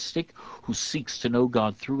the mystic who seeks to know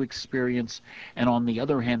God through experience; and on the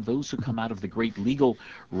other hand, those who come out of the great legal,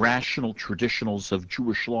 rational traditionals of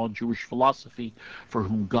Jewish law and Jewish philosophy, for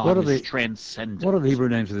whom What God are is the what are the transcendent. Hebrew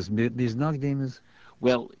names of this? These Nagdim,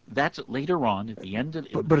 Well, that's later on at the end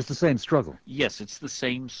of. but it's the same struggle. Yes, it's the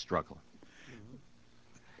same struggle.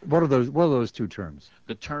 What are those? What are those two terms?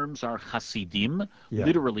 The terms are Hasidim, Yeah,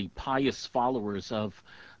 literally pious followers of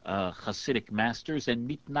Hasidic masters, and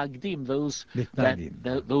Mitnagdim, Mitnagdim.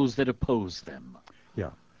 Yeah, those that oppose them. yeah,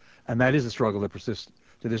 and that is a struggle that persists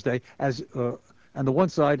to this day. And the one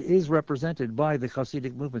side is represented by the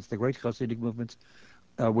Hasidic movements, the great Hasidic movements,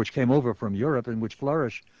 which came over from Europe and which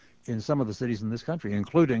flourish in some of the cities in this country,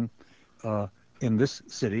 including uh, in this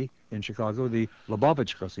city in Chicago, the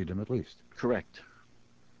Lubavitch Hasidim, at least. Correct.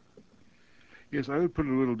 Yes, I would put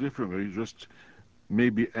it a little differently, just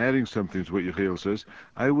maybe adding something to what Yechiel says.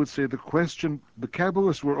 I would say the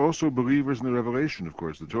Kabbalists were also believers in the revelation, of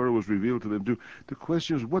course. The Torah was revealed to them too. The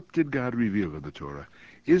question is, what did God reveal in the Torah?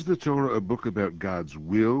 Is the Torah a book about God's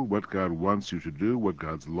will, what God wants you to do, what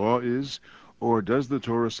God's law is? Or does the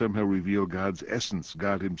Torah somehow reveal God's essence,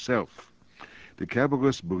 God himself? The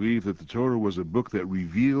Kabbalists believed that the Torah was a book that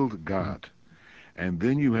revealed God. And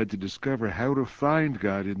then you had to discover how to find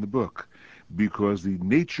God in the book, because the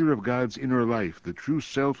nature of God's inner life, the true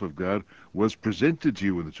self of God, was presented to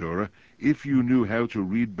you in the Torah if you knew how to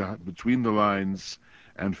read between the lines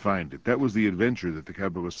and find it. That was the adventure that the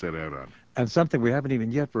Kabbalists set out on. And something we haven't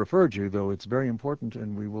even yet referred to, though it's very important,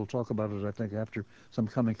 and we will talk about it, I think, after some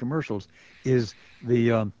coming commercials, is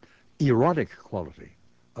the erotic quality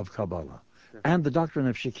of Kabbalah and the doctrine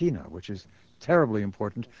of Shekinah, which is terribly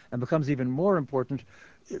important and becomes even more important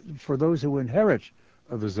for those who inherit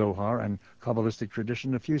the Zohar and Kabbalistic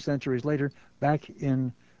tradition a few centuries later back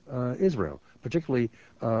in Israel, particularly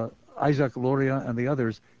Isaac Luria and the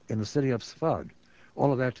others in the city of Sfad.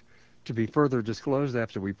 All of that to be further disclosed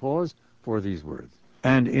after we pause for these words.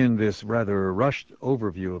 And in this rather rushed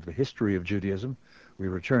overview of the history of Judaism, we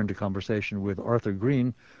return to conversation with Arthur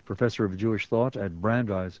Green, professor of Jewish thought at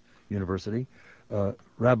Brandeis University,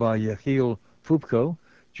 Rabbi Yechiel Fupko,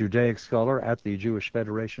 Judaic scholar at the Jewish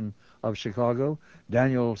Federation of Chicago,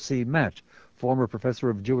 Daniel C. Matt, former professor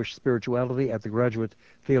of Jewish spirituality at the Graduate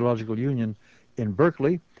Theological Union in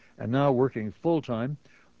Berkeley, and now working full-time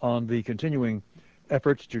on the continuing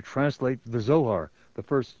efforts to translate the Zohar, the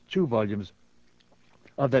first two volumes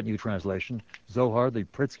of that new translation, Zohar, the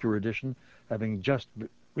Pritzker edition, having just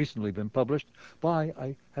recently been published by,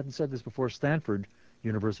 I hadn't said this before, Stanford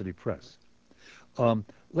University Press.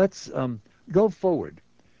 Let's go forward.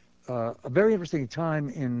 A very interesting time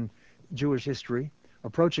in Jewish history,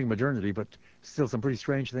 approaching modernity, but still some pretty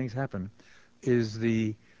strange things happen, is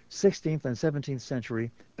the 16th and 17th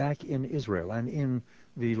century back in Israel and in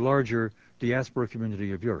the larger diaspora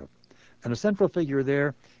community of Europe. And a central figure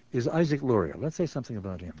there is Isaac Luria. Let's say something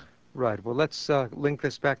about him. Right. Well, let's link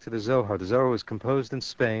this back to the Zohar. The Zohar was composed in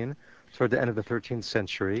Spain toward the end of the 13th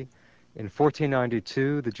century. In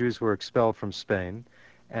 1492, the Jews were expelled from Spain,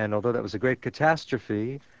 and although that was a great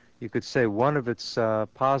catastrophe, you could say one of its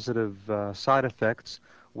positive side effects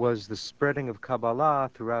was the spreading of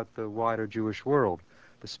Kabbalah throughout the wider Jewish world.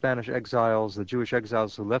 The Spanish exiles, the Jewish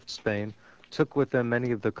exiles who left Spain, took with them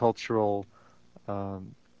many of the cultural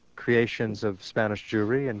creations of Spanish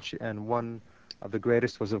Jewry, and one of the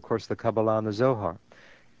greatest was, of course, the Kabbalah and the Zohar.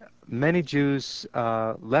 Many Jews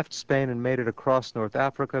left Spain and made it across North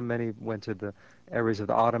Africa. Many went to the areas of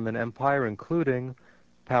the Ottoman Empire, including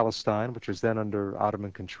Palestine, which was then under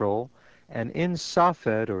Ottoman control. And in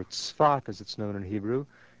Safed, or Tzfat as it's known in Hebrew,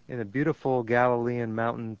 in the beautiful Galilean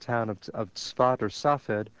mountain town of Tzfat or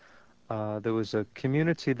Safed, there was a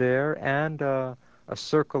community there and a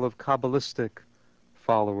circle of Kabbalistic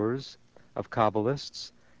followers, of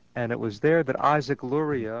Kabbalists, and it was there that Isaac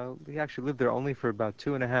Luria, he actually lived there only for about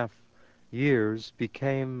 2.5 years,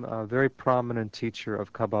 became a very prominent teacher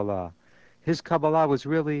of Kabbalah. His Kabbalah was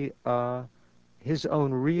really his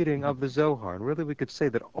own reading of the Zohar, and really we could say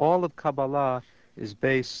that all of Kabbalah is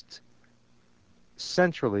based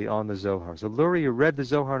centrally on the Zohar. So Luria read the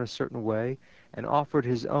Zohar in a certain way and offered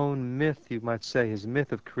his own myth, you might say, his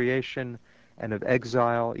myth of creation and of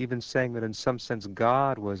exile, even saying that in some sense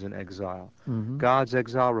God was in exile. Mm-hmm. God's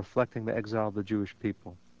exile reflecting the exile of the Jewish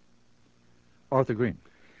people. Arthur Green.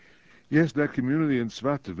 Yes, that community in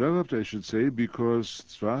Tzfat developed, I should say, because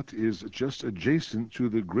Tzfat is just adjacent to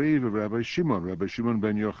the grave of Rabbi Shimon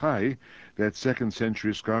ben Yochai, that second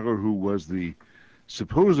century scholar who was the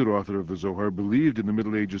supposed author of the Zohar, believed in the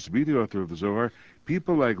Middle Ages to be the author of the Zohar.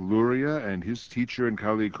 People like Luria and his teacher and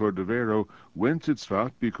colleague Cordovero went to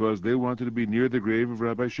Tzfat because they wanted to be near the grave of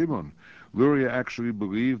Rabbi Shimon. Luria actually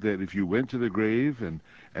believed that if you went to the grave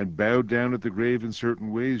and bowed down at the grave in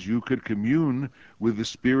certain ways, you could commune with the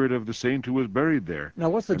spirit of the saint who was buried there. Now,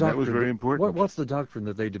 what's the And that was doctrine? very important. What's the doctrine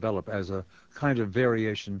that they develop as a kind of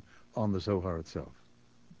variation on the Zohar itself?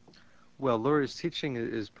 Well, Luria's teaching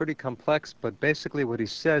is pretty complex, but basically what he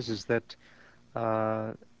says is that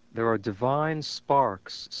there are divine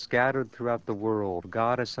sparks scattered throughout the world.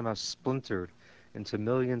 God has somehow splintered into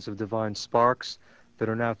millions of divine sparks that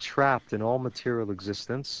are now trapped in all material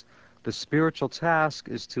existence. The spiritual task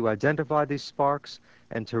is to identify these sparks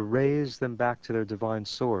and to raise them back to their divine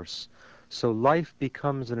source. So life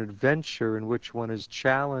becomes an adventure in which one is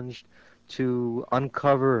challenged to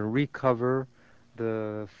uncover and recover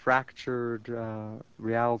the fractured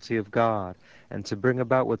reality of God and to bring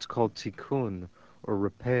about what's called tikkun, or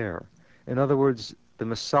repair. In other words, the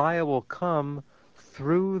Messiah will come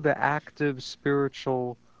through the active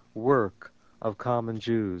spiritual work of common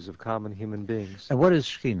Jews, of common human beings. And what is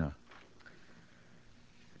Shekhinah?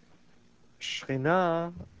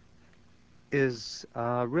 Shekhinah is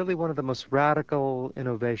really one of the most radical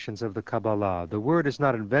innovations of the Kabbalah. The word is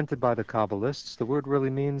not invented by the Kabbalists. The word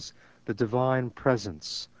really means the divine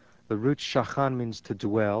presence. The root shachan means to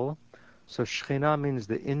dwell, so Shekhinah means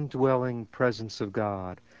the indwelling presence of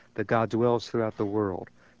God, that God dwells throughout the world.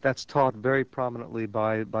 That's taught very prominently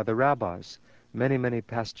by the rabbis. Many, many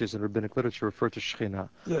passages in rabbinic literature refer to Shekhinah.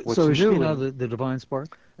 So What's is new Shekhinah in the divine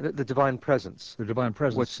spark, the divine presence. the divine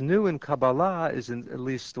presence? What's new in Kabbalah is, at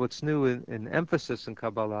least what's new in emphasis in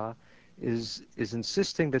Kabbalah, is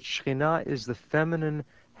insisting that Shekhinah is the feminine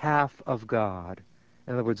half of God.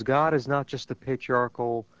 In other words, God is not just the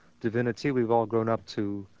patriarchal divinity we've all grown up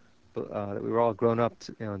to, that we were all grown up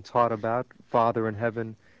to, and taught about, Father in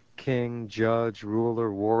heaven, king, judge,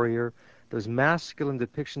 ruler, warrior. Those masculine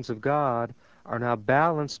depictions of God are now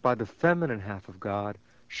balanced by the feminine half of God,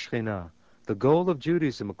 Shekhinah. The goal of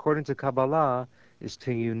Judaism, according to Kabbalah, is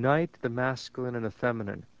to unite the masculine and the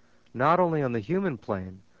feminine, not only on the human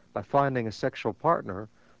plane, by finding a sexual partner,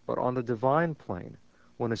 but on the divine plane.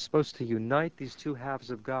 One is supposed to unite these two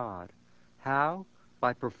halves of God. How?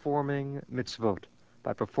 By performing mitzvot,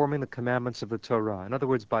 by performing the commandments of the Torah. In other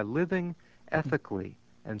words, by living ethically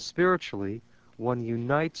and spiritually, one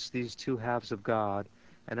unites these two halves of God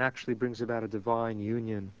and actually brings about a divine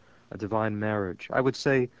union, a divine marriage. I would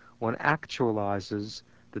say one actualizes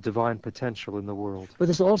the divine potential in the world. But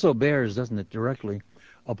this also bears, doesn't it, directly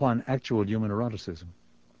upon actual human eroticism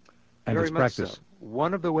and Very its much so. practice.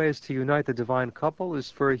 One of the ways to unite the divine couple is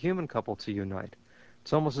for a human couple to unite.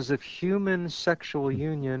 It's almost as if human sexual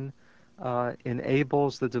union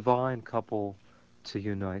enables the divine couple to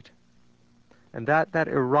unite. And that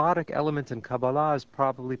erotic element in Kabbalah is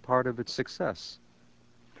probably part of its success.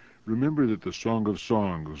 Remember that the Song of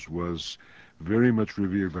Songs was very much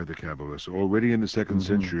revered by the Kabbalists. Already in the second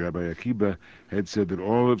century, Rabbi Akiba had said that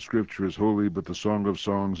all of Scripture is holy, but the Song of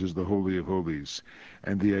Songs is the Holy of Holies.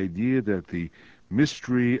 And the idea that the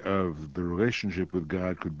mystery of the relationship with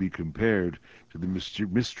God could be compared to the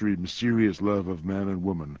mysterious love of man and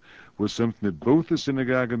woman was something that both the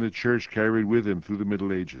synagogue and the church carried with them through the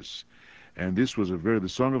Middle Ages. And this was the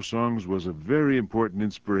Song of Songs was a very important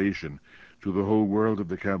inspiration to the whole world of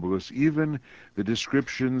the Kabbalists. Even the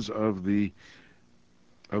descriptions of the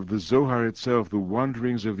Zohar itself, the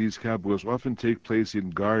wanderings of these Kabbalists often take place in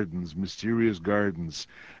gardens, mysterious gardens,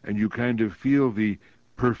 and you kind of feel the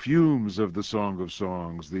perfumes of the Song of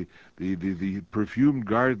Songs, the perfumed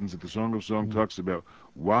gardens that the Song of Songs talks about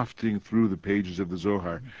wafting through the pages of the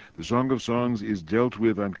Zohar. The Song of Songs is dealt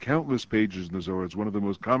with on countless pages in the Zohar. It's one of the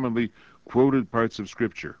most commonly quoted parts of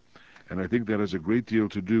Scripture. And I think that has a great deal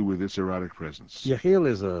to do with its erotic presence. Yechiel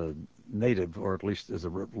is a native, or at least is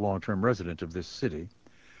a long-term resident of this city.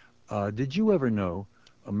 Did you ever know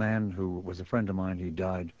a man who was a friend of mine? He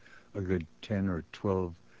died a good 10 or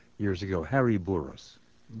 12 years ago, Harry Burros.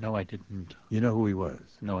 No, I didn't. You know who he was?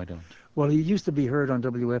 No, I don't. Well, he used to be heard on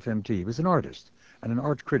WFMT. He was an artist and an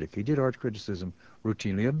art critic. He did art criticism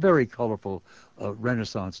routinely, a very colorful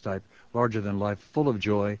Renaissance type, larger than life, full of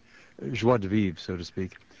joy, joie de vivre, so to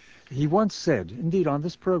speak. He once said, indeed on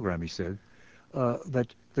this program he said,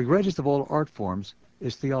 that the greatest of all art forms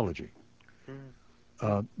is theology.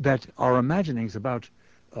 That our imaginings about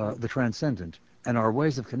the transcendent and our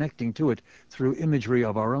ways of connecting to it through imagery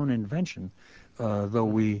of our own invention,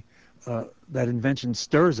 that invention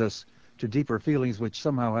stirs us to deeper feelings which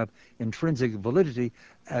somehow have intrinsic validity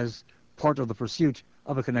as part of the pursuit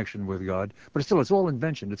of a connection with God. But still, it's all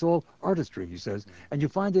invention. It's all artistry, he says. And you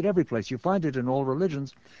find it every place. You find it in all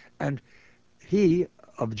religions. And he,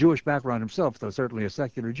 of Jewish background himself, though certainly a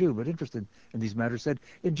secular Jew, but interested in these matters, said,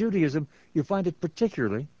 in Judaism, you find it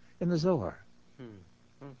particularly in the Zohar.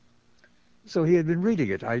 So he had been reading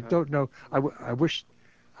it. I don't know. I wish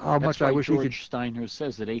how That's much I why wish he could. George Steiner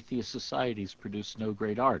says that atheist societies produce no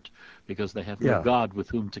great art because they have no Yeah. God with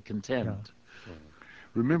whom to contend.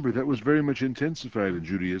 Remember, that was very much intensified in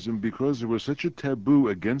Judaism because there was such a taboo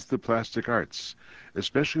against the plastic arts.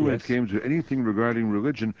 Especially when it Yes. came to anything regarding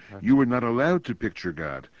religion, you were not allowed to picture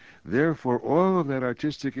God. Therefore, all of that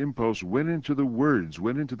artistic impulse went into the words,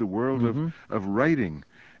 went into the world of writing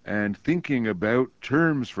and thinking about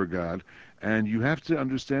terms for God. And you have to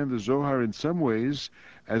understand the Zohar in some ways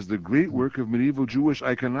as the great work of medieval Jewish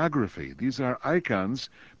iconography. These are icons,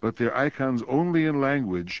 but they're icons only in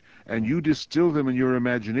language, and you distill them in your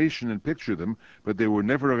imagination and picture them, but they were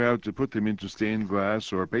never allowed to put them into stained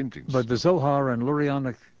glass or paintings. But the Zohar and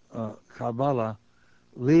Lurianic Kabbalah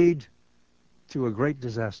lead to a great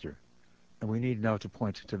disaster. And we need now to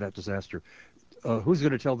point to that disaster. Who's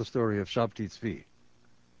going to tell the story of Shabtai Tzvi?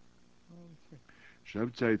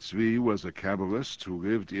 Shabtai Tzvi was a Kabbalist who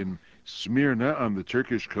lived in Smyrna on the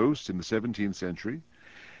Turkish coast in the 17th century.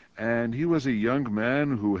 And he was a young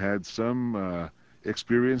man who had some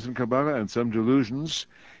experience in Kabbalah and some delusions,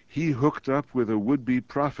 he hooked up with a would-be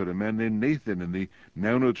prophet, a man named Nathan, in the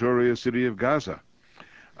now notorious city of Gaza,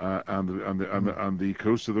 on the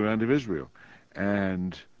coast of the land of Israel.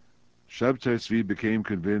 And Shabtai Tzvi became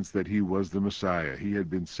convinced that he was the Messiah. He had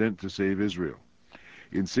been sent to save Israel.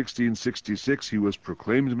 In 1666, he was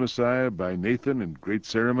proclaimed Messiah by Nathan in great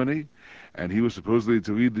ceremony, and he was supposedly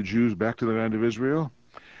to lead the Jews back to the land of Israel.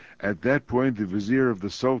 At that point, the vizier of the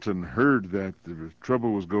Sultan heard that the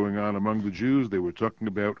trouble was going on among the Jews. They were talking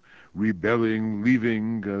about rebelling,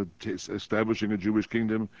 leaving, establishing a Jewish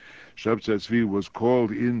kingdom. Shabtai Tzvi was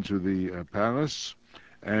called into the palace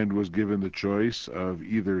and was given the choice of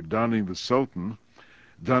either donning the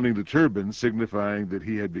turban, signifying that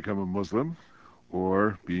he had become a Muslim,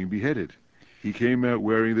 or being beheaded. He came out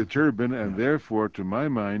wearing the turban, and therefore, to my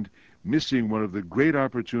mind, missing one of the great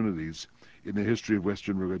opportunities in the history of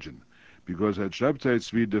Western religion. Because had Shabtai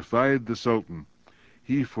Tzvi defied the Sultan,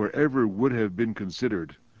 he forever would have been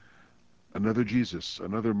considered another Jesus,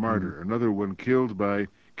 another martyr, another one killed by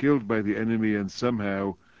the enemy and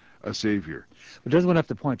somehow a savior. But doesn't one have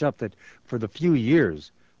to point out that for the few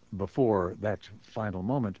years before that final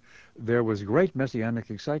moment, there was great messianic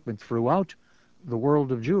excitement throughout the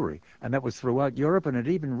world of Jewry, and that was throughout Europe, and it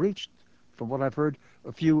even reached, from what I've heard,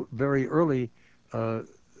 a few very early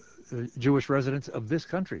Jewish residents of this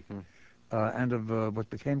country and of what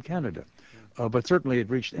became Canada. But certainly it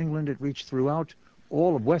reached England, it reached throughout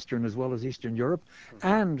all of Western as well as Eastern Europe,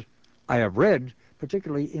 and I have read,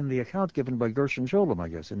 particularly in the account given by Gershon Scholem, I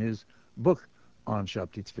guess, in his book on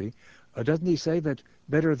Shabtai Tzvi, doesn't he say that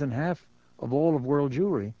better than half of all of world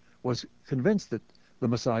Jewry was convinced that the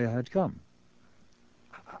Messiah had come?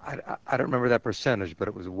 I don't remember that percentage, but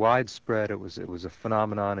it was widespread. It was a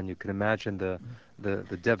phenomenon, and you can imagine the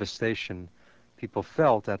devastation people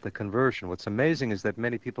felt at the conversion. What's amazing is that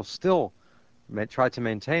many people still try to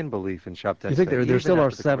maintain belief in Shabtai Tzvi. You think there still are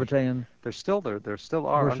Sabbatean? There still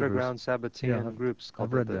are worshippers. Underground Sabbatean groups called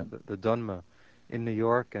I've read the Dunma in New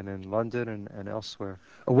York and in London and elsewhere.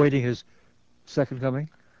 Awaiting his second coming?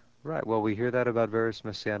 Right. Well, we hear that about various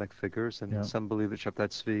messianic figures, and some believe that Shabtai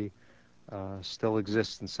Tzvi still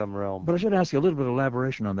exists in some realm. But I should ask you a little bit of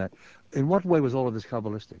elaboration on that. In what way was all of this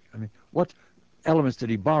Kabbalistic? I mean, what elements did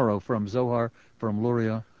he borrow from Zohar, from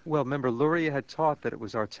Luria? Well, remember, Luria had taught that it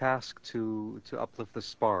was our task to uplift the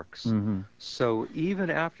sparks. So even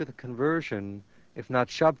after the conversion, if not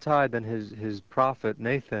Shabtai, then his prophet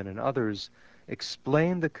Nathan and others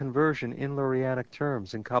explained the conversion in Lurianic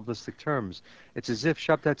terms, in Kabbalistic terms. It's as if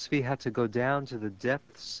Shabtai Tzvi had to go down to the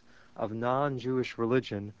depths of non-Jewish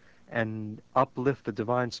religion and uplift the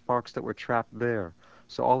divine sparks that were trapped there.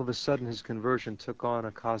 So all of a sudden his conversion took on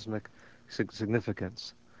a cosmic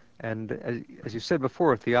significance. And as you said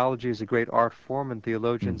before, theology is a great art form, and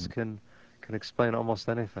theologians can explain almost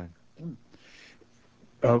anything.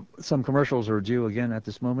 Some commercials are due again at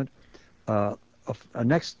this moment. The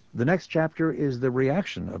next chapter is the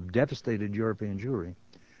reaction of devastated European Jewry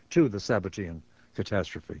to the Sabbatean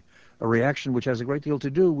catastrophe, a reaction which has a great deal to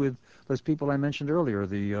do with those people I mentioned earlier,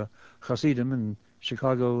 the Hasidim in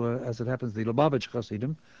Chicago, as it happens, the Lubavitch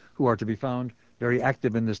Hasidim, who are to be found very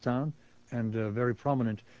active in this town and very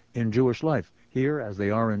prominent in Jewish life here, as they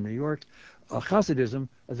are in New York. Hasidism,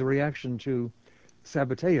 as a reaction to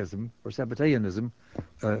Sabbateism, or Sabbateanism,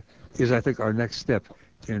 is, I think, our next step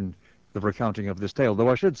in the recounting of this tale. Though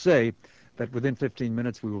I should say that within 15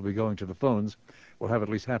 minutes we will be going to the phones. We'll have at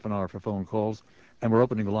least half an hour for phone calls, and we're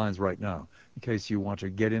opening the lines right now in case you want to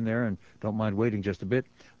get in there and don't mind waiting just a bit.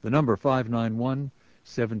 The number 591-7200,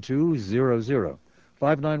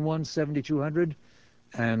 591-7200,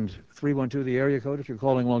 and 312 the area code if you're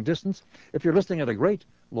calling long distance. If you're listening at a great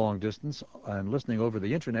long distance and listening over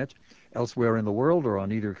the internet elsewhere in the world or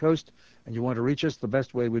on either coast, and you want to reach us, the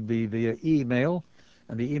best way would be via email,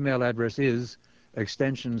 and the email address is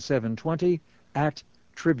extension 720 at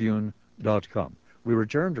tribune.com. We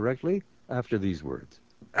return directly after these words.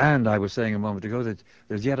 And I was saying a moment ago that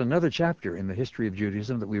there's yet another chapter in the history of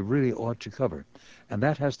Judaism that we really ought to cover, and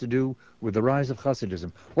that has to do with the rise of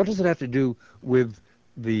Hasidism. What does it have to do with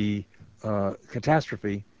the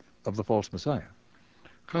catastrophe of the false Messiah?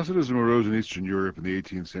 Hasidism arose in Eastern Europe in the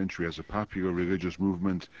 18th century as a popular religious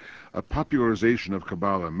movement, a popularization of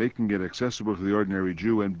Kabbalah, making it accessible to the ordinary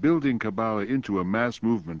Jew and building Kabbalah into a mass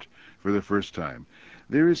movement for the first time.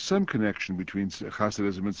 There is some connection between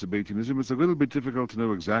Hasidism and Sabbatianism. It's a little bit difficult to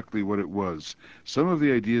know exactly what it was. Some of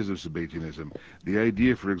the ideas of Sabbatianism, the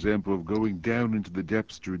idea, for example, of going down into the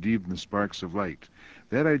depths to redeem the sparks of light,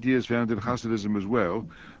 that idea is found in Hasidism as well,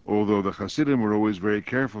 although the Hasidim were always very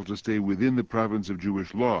careful to stay within the province of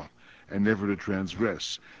Jewish law and never to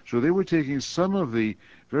transgress. So they were taking some of the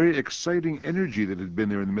very exciting energy that had been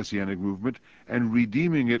there in the Messianic movement and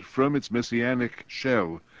redeeming it from its Messianic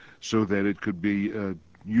shell so that it could be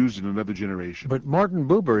used in another generation. But Martin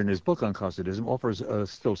Buber, in his book on Hasidism, offers a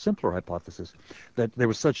still simpler hypothesis, that there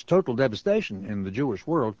was such total devastation in the Jewish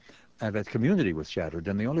world that community was shattered,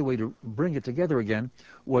 and the only way to bring it together again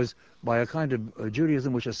was by a kind of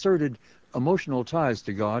Judaism which asserted emotional ties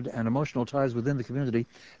to God and emotional ties within the community,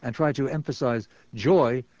 and tried to emphasize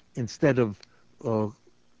joy instead of uh,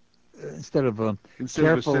 Instead of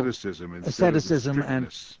careful asceticism, instead of asceticism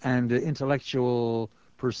strictness. and intellectual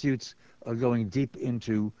pursuits going deep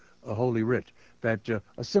into a holy writ. That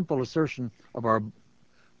a simple assertion of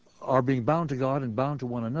our being bound to God and bound to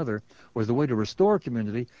one another was the way to restore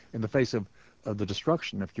community in the face of the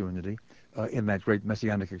destruction of community in that great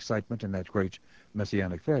messianic excitement and that great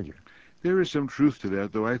messianic failure. There is some truth to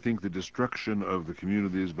that, though I think the destruction of the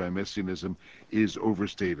communities by Messianism is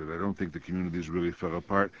overstated. I don't think the communities really fell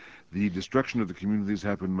apart. The destruction of the communities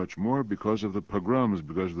happened much more because of the pogroms,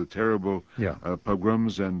 because of the terrible Yeah,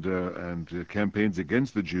 pogroms and campaigns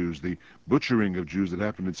against the Jews, the butchering of Jews that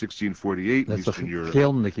happened in 1648 in that's the Eastern Europe, the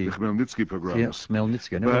Chmielniki, Khmelnytsky pogroms.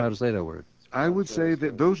 Chmielnytsky. I never know But how to say that word. I would say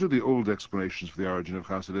that those are the old explanations for the origin of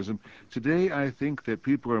Hasidism. Today, I think that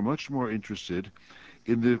people are much more interested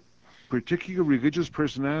in the particular religious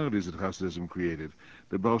personalities that Hasidism created.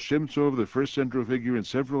 The Baal Shem Tov, the first central figure, and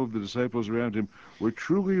several of the disciples around him were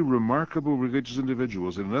truly remarkable religious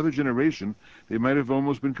individuals. In another generation, they might have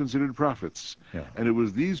almost been considered prophets. Yeah. And it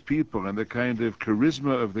was these people and the kind of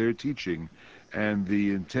charisma of their teaching and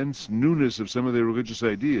the intense newness of some of their religious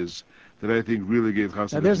ideas that I think really gave Now,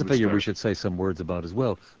 there's a Hasidism its figure we start. should say some words about as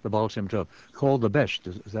well, the Baal Shem Tov, called the Besht.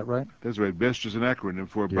 Is that right? That's right. Besh is an acronym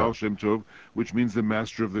for Yeah. Baal Shem Tov, which means the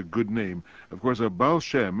master of the good name. Of course, a Baal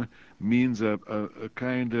Shem means a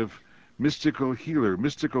kind of mystical healer,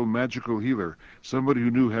 mystical, magical healer, somebody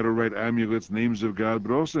who knew how to write amulets, names of God,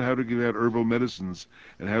 but also how to give out herbal medicines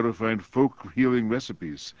and how to find folk healing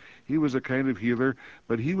recipes. He was a kind of healer,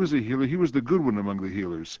 but he was a healer. He was the good one among the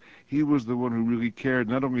healers. He was the one who really cared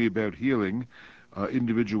not only about healing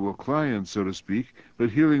individual clients, so to speak,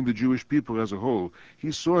 but healing the Jewish people as a whole.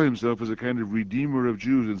 He saw himself as a kind of redeemer of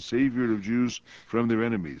Jews and savior of Jews from their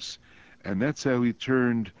enemies. And that's how he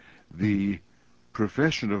turned the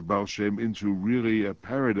profession of Baal Shem into really a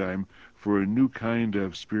paradigm for a new kind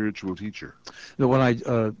of spiritual teacher. Now, when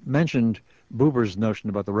I mentioned Buber's notion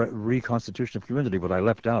about the reconstitution of community, what I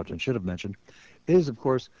left out and should have mentioned is, of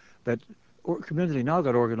course, that community now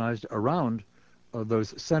got organized around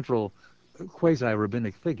those central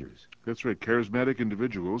quasi-rabbinic figures. That's right, charismatic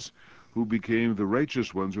individuals who became the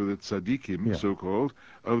righteous ones, or the tzaddikim, Yeah. so-called,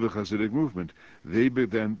 of the Hasidic movement.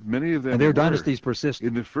 Then many of And them their were, dynasties persist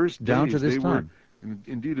in the first down to days, this they were, time.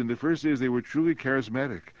 indeed, in the first days, they were truly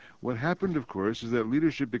charismatic. What happened, of course, is that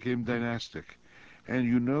leadership became dynastic. And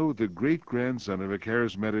you know, the great-grandson of a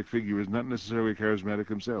charismatic figure is not necessarily charismatic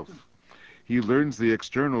himself. He learns the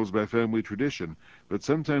externals by family tradition, but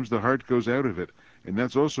sometimes the heart goes out of it. And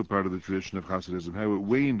that's also part of the tradition of Hasidism, how it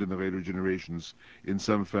waned in the later generations in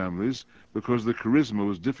some families because the charisma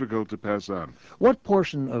was difficult to pass on. What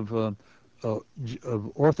portion of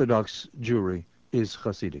Orthodox Jewry is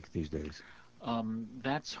Hasidic these days?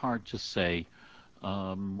 That's hard to say.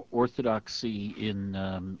 Orthodoxy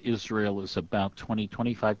in Israel is about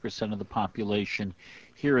 25% of the population.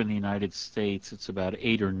 Here in the United States, it's about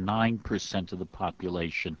 8 or 9% of the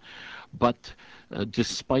population. But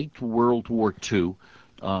despite World War II,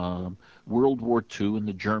 and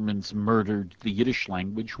the Germans murdered the Yiddish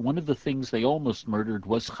language, one of the things they almost murdered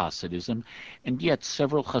was Hasidism, and yet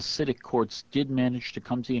several Hasidic courts did manage to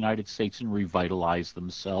come to the United States and revitalize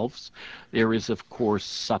themselves. There is, of course,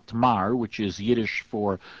 Satmar, which is Yiddish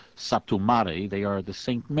for Satumare. They are the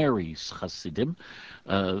St. Mary's Hasidim.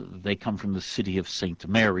 They come from the city of St.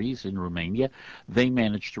 Mary's in Romania. They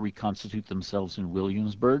managed to reconstitute themselves in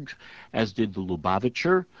Williamsburg, as did the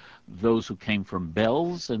Lubavitcher, those who came from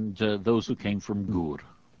Belz, and those who came from Gur.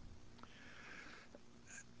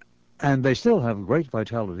 And they still have great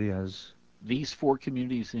vitality These four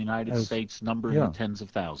communities in the United as States number in the yeah. tens of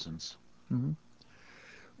thousands. Hmm.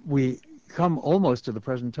 We come almost to the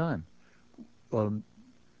present time. Um,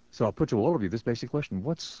 so I'll put to all of you this basic question.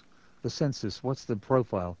 What's the census, what's the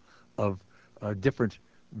profile of different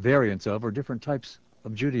variants of or different types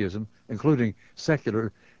of Judaism, including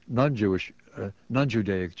secular, non-Jewish,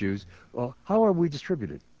 non-Judaic Jews? How are we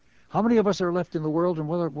distributed? How many of us are left in the world, and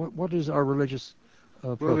what is our religious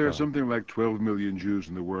Well, there are profile? something like 12 million Jews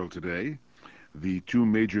in the world today. The two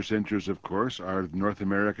major centers, of course, are North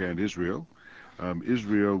America and Israel.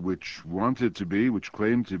 Israel, which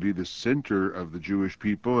claimed to be the center of the Jewish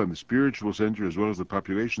people and the spiritual center as well as the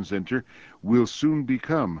population center, will soon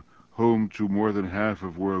become home to more than half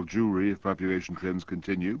of world Jewry if population trends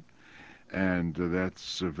continue. And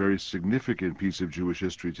that's a very significant piece of Jewish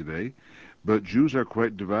history today. But Jews are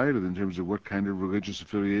quite divided in terms of what kind of religious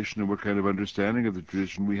affiliation and what kind of understanding of the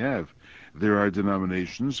tradition we have. There are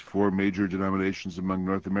denominations, 4 major denominations among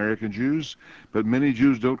North American Jews, but many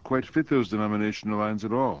Jews don't quite fit those denominational lines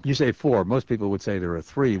at all. You say 4. Most people would say there are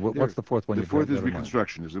 3. What's the fourth one The you've fourth got is in mind?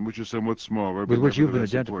 Reconstructionism, which is somewhat smaller, With but which you've been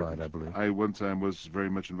nevertheless identified, important. I believe. I one time was very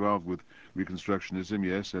much involved with Reconstructionism,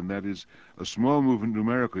 yes, and that is a small movement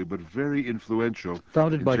numerically, but very influential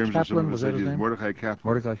Founded in by terms of some Kaplan, of was its that his ideas. name? Mordecai Kaplan.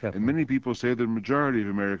 Mordecai And Kaplan. many people say the majority of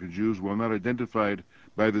American Jews, while not identified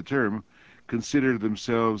by the term, consider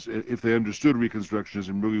themselves, if they understood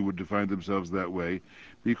Reconstructionism, really would define themselves that way,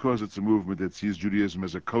 because it's a movement that sees Judaism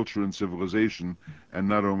as a culture and civilization, and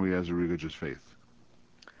not only as a religious faith.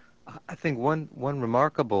 I think one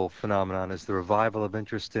remarkable phenomenon is the revival of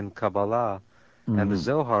interest in Kabbalah and the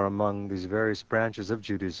Zohar among these various branches of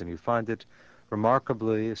Judaism. You find it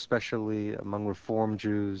remarkably, especially among Reform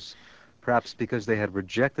Jews, perhaps because they had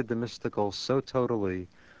rejected the mystical so totally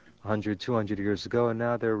 100, 200 years ago, and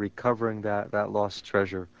now they're recovering that lost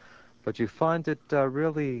treasure. But you find it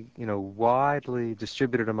really, widely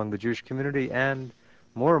distributed among the Jewish community and,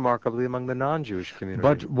 more remarkably, among the non-Jewish But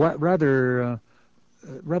community.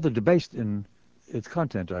 rather debased in its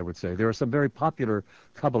content, I would say. There are some very popular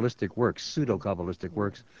Kabbalistic works, pseudo-Kabbalistic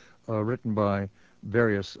works, written by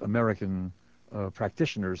various American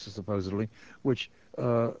practitioners, supposedly, which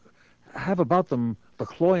have about them the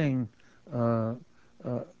cloying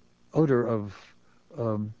odor of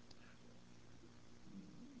um,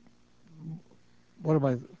 what am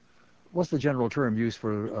I? What's the general term used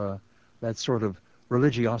for that sort of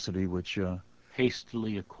religiosity, which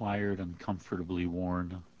Hastily acquired, uncomfortably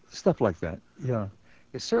worn. stuff like that? Yeah,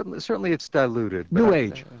 Certainly it's diluted, but New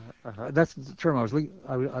Age. uh-huh, That's the term I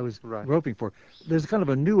was right. groping for. There's kind of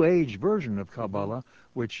a New Age version of Kabbalah,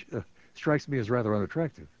 which strikes me as rather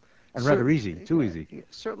unattractive and rather easy, too easy.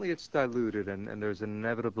 Certainly it's diluted, and there's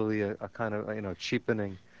inevitably a kind of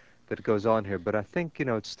cheapening that goes on here. But I think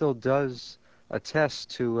it still does attest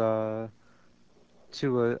to a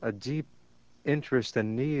deep interest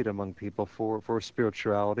and need among people for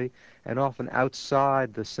spirituality, and often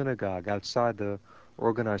outside the synagogue, outside the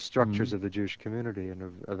organized structures Mhm. of the Jewish community and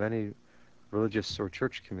of any religious or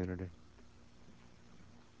church community.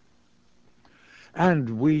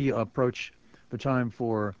 And we approach the time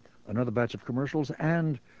for another batch of commercials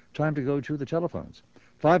and time to go to the telephones.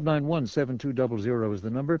 591-7200 is the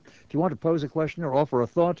number. If you want to pose a question or offer a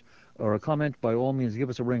thought or a comment, by all means, give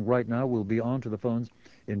us a ring right now. We'll be on to the phones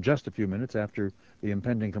in just a few minutes after the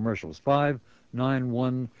impending commercials.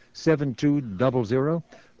 591-7200.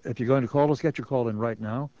 If you're going to call us, get your call in right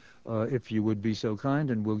now, if you would be so kind,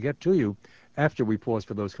 and we'll get to you after we pause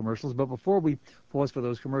for those commercials. But before we pause for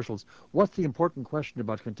those commercials, what's the important question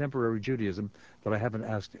about contemporary Judaism that I haven't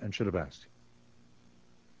asked and should have asked?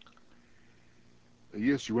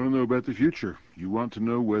 Yes, you want to know about the future. You want to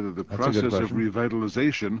know whether the That's a good process of question.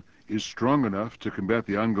 revitalization is strong enough to combat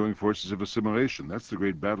the ongoing forces of assimilation. That's the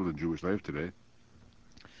great battle in Jewish life today.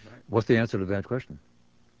 Right. What's the answer to that question?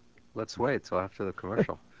 Let's wait till after the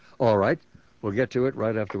commercial. All right. We'll get to it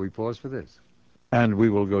right after we pause for this. And we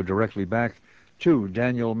will go directly back to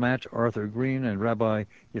Daniel Matt, Arthur Green, and Rabbi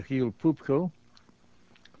Yechiel Pupko,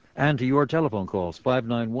 and to your telephone calls,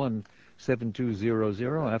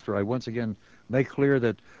 591-7200, after I once again make clear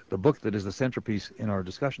that the book that is the centerpiece in our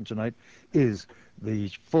discussion tonight is the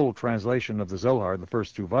full translation of the Zohar, the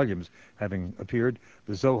first 2 volumes having appeared,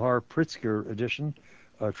 the Zohar Pritzker edition,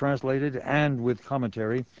 translated and with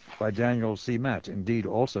commentary by Daniel C. Matt, indeed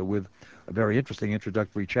also with a very interesting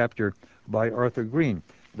introductory chapter by Arthur Green.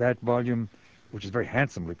 That volume, which is very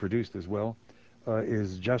handsomely produced as well,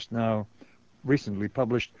 is just now recently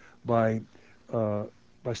published by uh,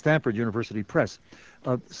 by Stanford University Press.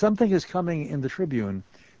 Something is coming in the Tribune.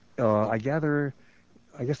 I gather,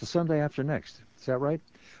 I guess the Sunday after next. Is that right?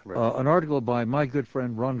 Right. An article by my good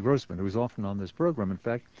friend Ron Grossman, who is often on this program. In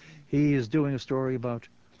fact, he is doing a story about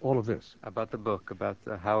all of this. About the book, about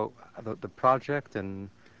how the project and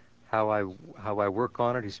how I work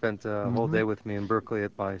on it. He spent a whole Hmm. day with me in Berkeley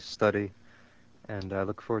at my study, and I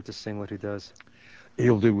look forward to seeing what he does.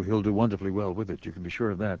 He'll do wonderfully well with it. You can be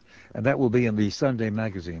sure of that. And that will be in the Sunday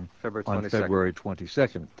magazine February on 22nd. February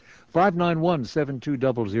 22nd.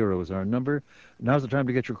 591-7200 is our number. Now's the time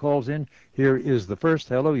to get your calls in. Here is the first.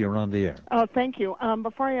 Hello, you're on the air. Oh, thank you.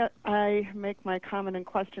 Before I make my comment and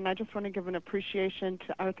question, I just want to give an appreciation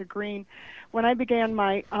to Arthur Green. When I began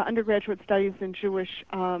my undergraduate studies in Jewish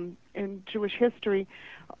history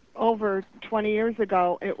over 20 years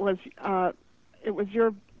ago, it was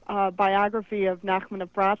your biography of Nachman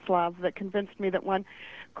of Bratslav that convinced me that one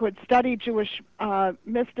could study Jewish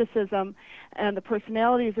mysticism and the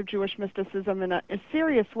personalities of Jewish mysticism in a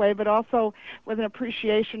serious way, but also with an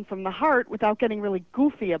appreciation from the heart without getting really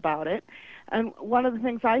goofy about it. And one of the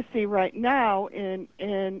things I see right now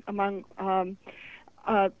among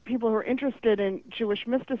people who are interested in Jewish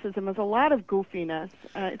mysticism is a lot of goofiness.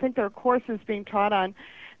 I think there are courses being taught on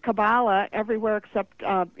Kabbalah everywhere except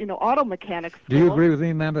auto mechanics schools. Do you agree with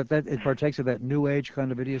me, ma'am, that it partakes of that New Age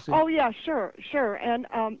kind of idiocy? Oh yeah, sure. And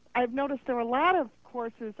I've noticed there are a lot of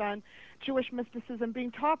courses on Jewish mysticism being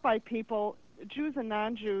taught by people, Jews and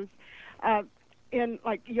non-Jews, in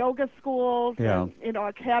like yoga schools and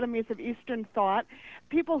academies of Eastern thought.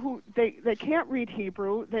 People who they can't read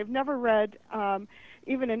Hebrew, they've never read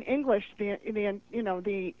even in English the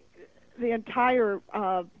entire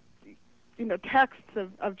texts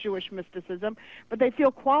of Jewish mysticism, but they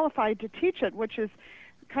feel qualified to teach it, which is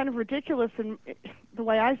kind of ridiculous in the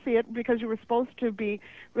way I see it, because you were supposed to be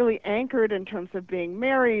really anchored in terms of being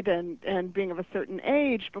married and being of a certain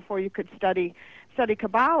age before you could study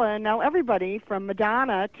Kabbalah. And now everybody from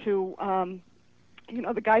Madonna to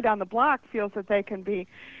the guy down the block feels that they can be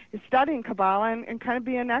studying Kabbalah and kind of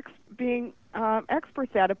being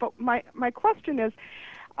experts at it. But my question is,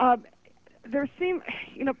 there seem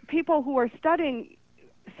people who are studying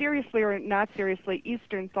seriously or not seriously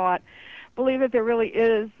Eastern thought believe that there really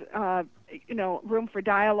is room for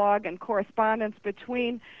dialogue and correspondence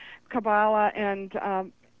between Kabbalah and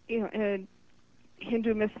and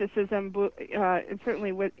Hindu mysticism, and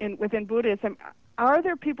certainly within Buddhism. Are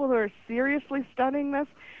there people who are seriously studying this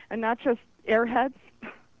and not just airheads?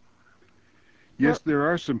 Yes, there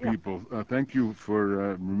are some people. Thank you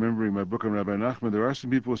for remembering my book on Rabbi Nachman. There are some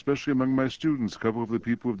people, especially among my students. A couple of the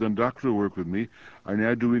people who have done doctoral work with me are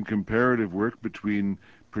now doing comparative work between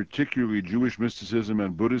particularly Jewish mysticism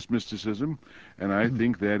and Buddhist mysticism, and I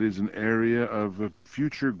think that is an area of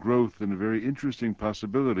future growth and a very interesting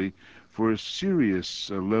possibility for a serious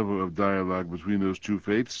level of dialogue between those two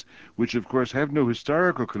faiths, which of course have no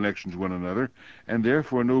historical connection to one another, and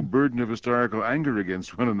therefore no burden of historical anger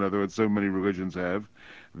against one another, as so many religions have.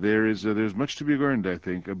 There's much to be learned, I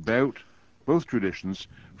think, about both traditions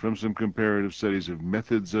from some comparative studies of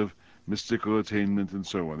methods of mystical attainment and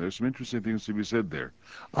so on. There's some interesting things to be said there.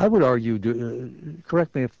 I would argue,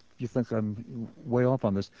 correct me if you think I'm way off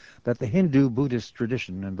on this, that the Hindu-Buddhist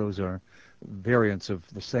tradition, and those are variants of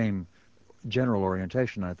the same general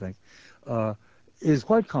orientation, I think, is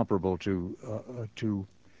quite comparable to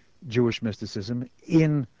Jewish mysticism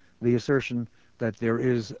in the assertion that there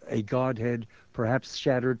is a Godhead, perhaps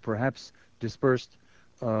shattered, perhaps dispersed,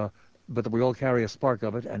 but that we all carry a spark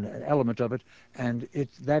of it and an element of it, and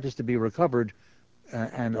that is to be recovered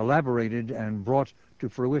and elaborated and brought to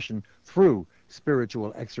fruition through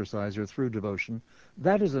spiritual exercise or through devotion.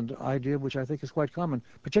 That is an idea which I think is quite common,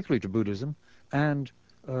 particularly to Buddhism and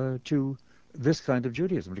to this kind of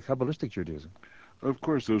Judaism, to Kabbalistic Judaism. Of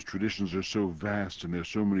course, those traditions are so vast, and there's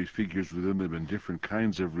so many figures within them and different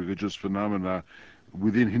kinds of religious phenomena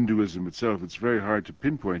within Hinduism itself. It's very hard to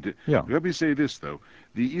pinpoint it. Yeah. Let me say this, though.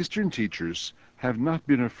 The Eastern teachers have not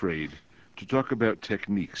been afraid to talk about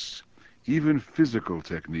techniques, even physical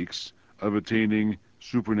techniques, of attaining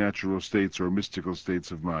supernatural states or mystical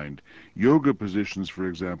states of mind. Yoga positions, for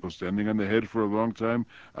example, standing on the head for a long time,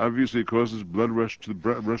 obviously causes blood rush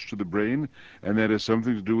to the brain, and that has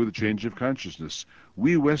something to do with a change of consciousness.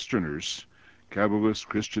 We Westerners, Kabbalists,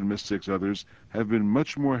 Christian mystics, others, have been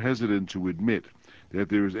much more hesitant to admit that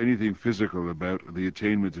there is anything physical about the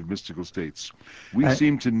attainment of mystical states. We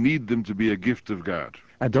seem to need them to be a gift of God.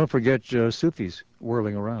 And don't forget Sufis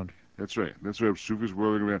whirling around. That's right. Sufis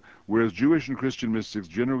whirling around. Whereas Jewish and Christian mystics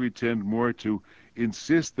generally tend more to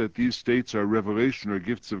insist that these states are revelation or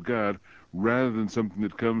gifts of God rather than something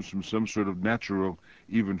that comes from some sort of natural,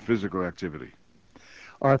 even physical activity.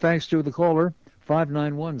 Our thanks to the caller.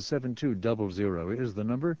 591-7200 is the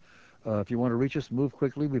number. If you want to reach us, move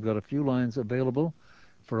quickly. We've got a few lines available.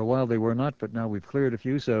 For a while they were not, but now we've cleared a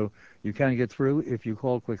few, so you can get through if you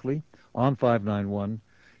call quickly on 591-7200.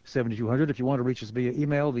 If you want to reach us via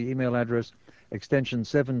email, the email address extension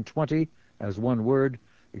 720 as one word,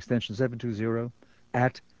 extension 720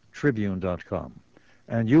 @tribune.com.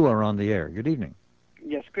 And you are on the air. Good evening.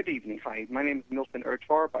 Yes, good evening. Hi, my name is Milton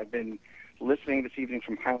Urchvarb. I've been listening this evening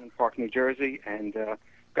from Highland Park, New Jersey, and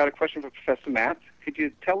got a question for Professor Matt. Could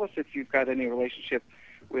you tell us if you've got any relationship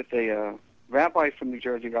with a rabbi from New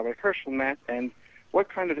Jersey, Rabbi Herschel Matt, and what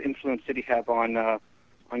kind of influence did he have on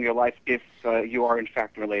your life if you are in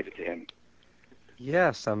fact related to him?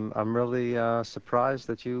 Yes, I'm really surprised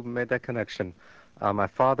that you made that connection. My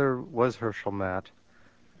father was Herschel Matt.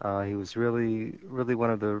 He was really one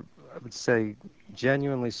of the, I would say,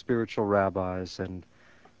 genuinely spiritual rabbis, and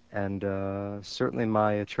certainly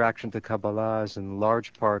my attraction to Kabbalah is in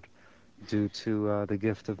large part due to the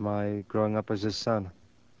gift of my growing up as his son.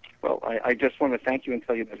 Well, I just want to thank you and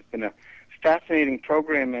tell you that it's been a fascinating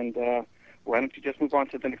program, and why don't you just move on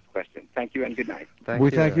to the next question? Thank you and good night.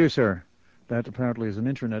 We thank you, sir. That apparently is an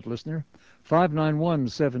internet listener.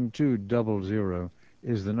 591-7200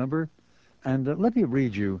 is the number. And let me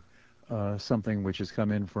read you something which has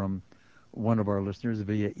come in from one of our listeners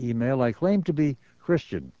via email. I claim to be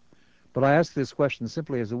Christian, but I ask this question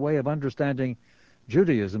simply as a way of understanding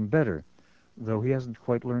Judaism better, though he hasn't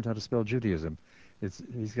quite learned how to spell Judaism.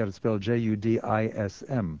 He's got to spell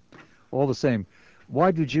Judism. All the same,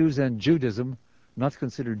 why do Jews and Judaism not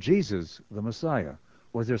consider Jesus the Messiah?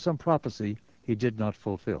 Was there some prophecy he did not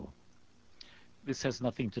fulfill? This has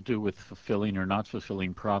nothing to do with fulfilling or not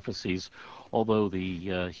fulfilling prophecies, although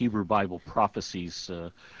the Hebrew Bible prophecies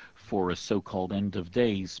for a so-called end of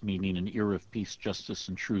days, meaning an era of peace, justice,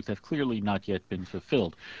 and truth, have clearly not yet been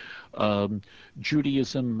fulfilled.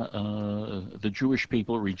 Judaism, the Jewish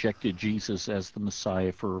people rejected Jesus as the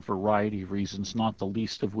Messiah for a variety of reasons, not the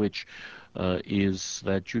least of which is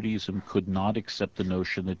that Judaism could not accept the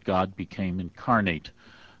notion that God became incarnate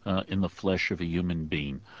in the flesh of a human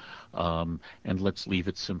being. And let's leave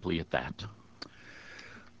it simply at that.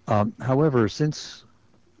 However, since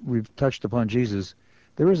we've touched upon Jesus,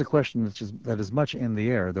 there is a question that is much in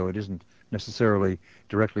the air, though it isn't necessarily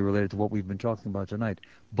directly related to what we've been talking about tonight.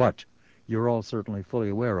 But you're all certainly fully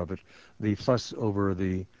aware of it. The fuss over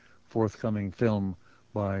the forthcoming film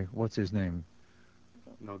by, what's his name?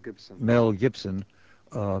 Mel Gibson,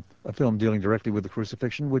 a film dealing directly with the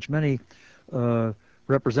crucifixion, which many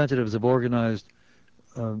representatives of organized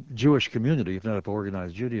Jewish community, if not of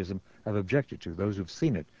organized Judaism, have objected to. Those who've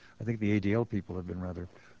seen it, I think the ADL people have been rather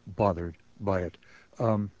bothered by it.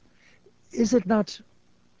 Is it not,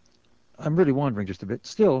 I'm really wondering just a bit,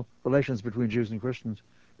 still, relations between Jews and Christians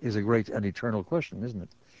is a great and eternal question, isn't it?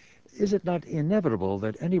 Is it not inevitable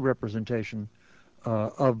that any representation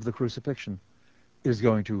of the crucifixion is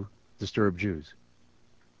going to disturb Jews?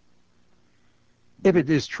 If it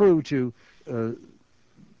is true to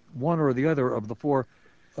one or the other of the four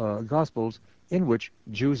Gospels in which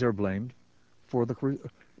Jews are blamed for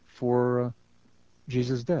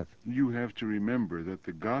Jesus' death. You have to remember that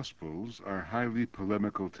the Gospels are highly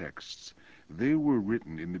polemical texts. They were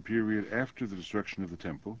written in the period after the destruction of the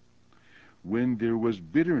temple, when there was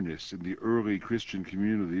bitterness in the early Christian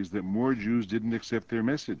communities that more Jews didn't accept their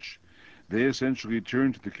message. They essentially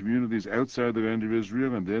turned to the communities outside the land of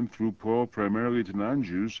Israel and then through Paul primarily to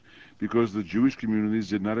non-Jews because the Jewish communities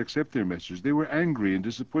did not accept their message. They were angry and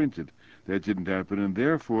disappointed that didn't happen, and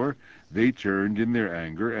therefore they turned in their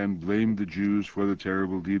anger and blamed the Jews for the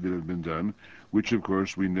terrible deed that had been done, which of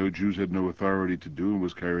course we know Jews had no authority to do and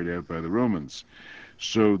was carried out by the Romans.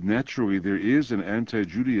 So naturally there is an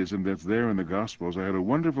anti-Judaism that's there in the Gospels. I had a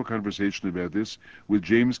wonderful conversation about this with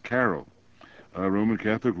James Carroll. A Roman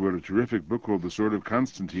Catholic, wrote a terrific book called The Sword of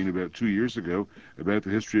Constantine about 2 years ago about the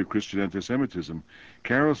history of Christian anti-Semitism.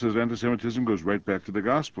 Carroll says anti-Semitism goes right back to the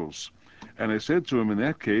Gospels. And I said to him, in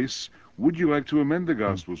that case, would you like to amend the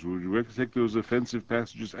Gospels? Would you like to take those offensive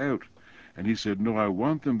passages out? And he said, no, I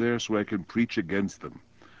want them there so I can preach against them.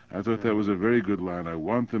 I thought that was a very good line. I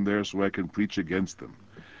want them there so I can preach against them.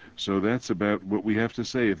 So that's about what we have to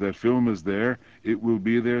say. If that film is there, it will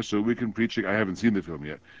be there so we can preach. I haven't seen the film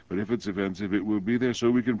yet, but if it's offensive, it will be there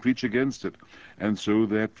so we can preach against it. And so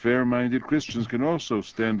that fair-minded Christians can also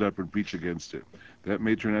stand up and preach against it. That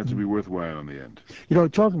may turn out to be worthwhile in the end. You know,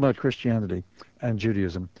 talking about Christianity and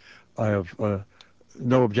Judaism, I have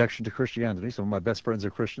no objection to Christianity. Some of my best friends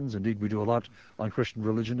are Christians. Indeed, we do a lot on Christian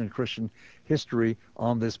religion and Christian history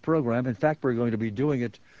on this program. In fact, we're going to be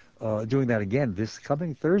doing that again this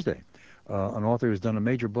coming Thursday. An author has done a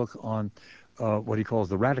major book on what he calls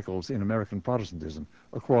the radicals in American Protestantism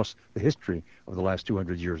across the history of the last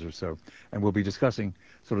 200 years or so. And we'll be discussing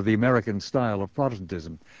sort of the American style of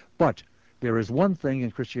Protestantism. But there is one thing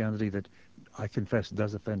in Christianity that I confess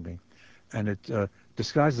does offend me, and it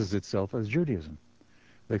disguises itself as Judaism.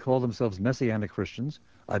 They call themselves Messianic Christians.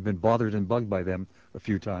 I've been bothered and bugged by them a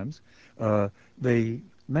few times. They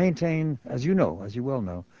maintain, as you know, as you well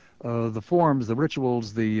know, the forms, the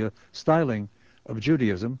rituals, the styling of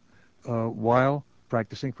Judaism while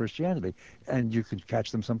practicing Christianity. And you could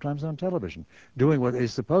catch them sometimes on television doing what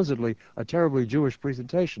is supposedly a terribly Jewish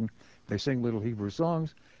presentation. They sing little Hebrew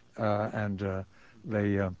songs, and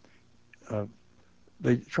they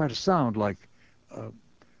try to sound like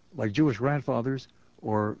Jewish grandfathers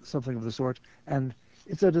or something of the sort. And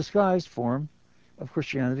it's a disguised form of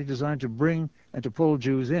Christianity designed to bring and to pull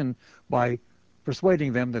Jews in by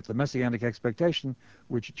persuading them that the messianic expectation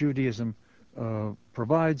which Judaism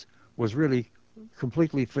provides was really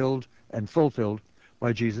completely filled and fulfilled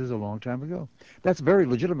by Jesus a long time ago. That's a very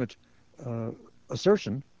legitimate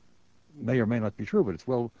assertion. May or may not be true, but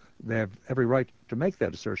they have every right to make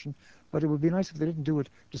that assertion. But it would be nice if they didn't do it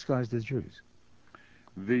disguised as Jews.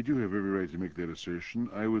 They do have every right to make that assertion.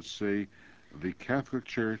 I would say the Catholic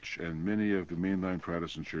Church and many of the mainline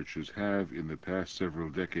Protestant churches have, in the past several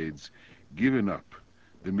decades, given up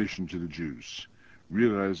the mission to the Jews,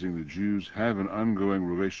 realizing the Jews have an ongoing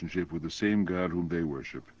relationship with the same God whom they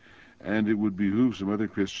worship. And it would behoove some other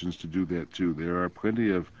Christians to do that too. There are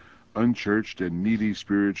plenty of unchurched and needy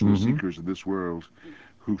spiritual seekers in this world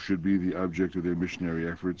who should be the object of their missionary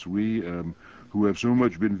efforts. We, who have so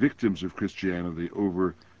much been victims of Christianity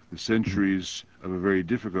over the centuries of a very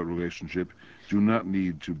difficult relationship, do not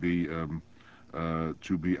need to be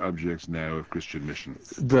objects now of Christian mission.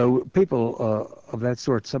 The people of that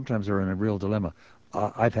sort sometimes are in a real dilemma.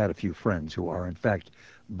 I've had a few friends who are, in fact,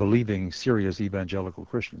 believing serious evangelical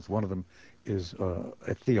Christians. One of them is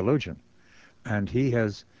a theologian, and he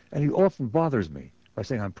often bothers me by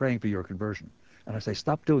saying, "I'm praying for your conversion." And I say,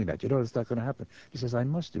 "Stop doing that. You know it's not going to happen." He says, "I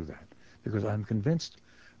must do that because I'm convinced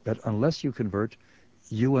that unless you convert,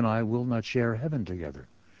 you and I will not share heaven together.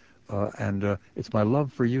 And it's my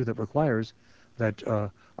love for you that requires that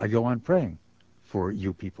I go on praying for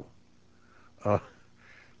you people."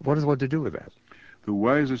 What is one to do with that? The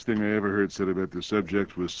wisest thing I ever heard said about this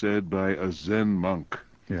subject was said by a Zen monk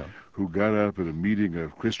who got up at a meeting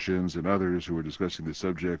of Christians and others who were discussing the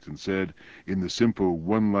subject and said, in the simple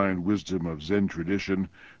one-line wisdom of Zen tradition,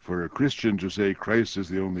 for a Christian to say Christ is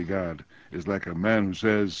the only God is like a man who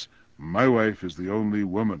says, my wife is the only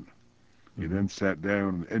woman. He then sat down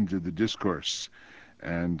and ended the discourse.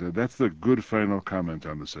 And that's the good final comment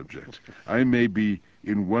on the subject. I may be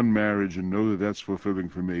in one marriage and know that that's fulfilling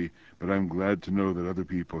for me, but I'm glad to know that other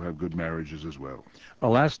people have good marriages as well. A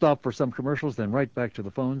last stop for some commercials, then right back to the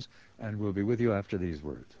phones, and we'll be with you after these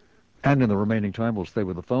words. And in the remaining time, we'll stay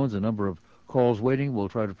with the phones. A number of calls waiting. We'll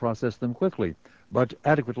try to process them quickly, but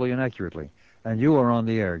adequately and accurately. And you are on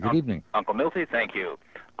the air. Good evening. Uncle Milty, thank you.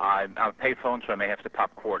 I'm on payphone, so I may have to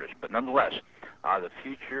pop quarters, but nonetheless, the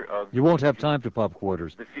future of... You won't have time to pop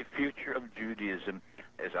quarters. The future of Judaism,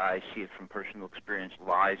 as I see it from personal experience,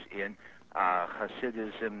 lies in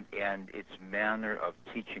Hasidism and its manner of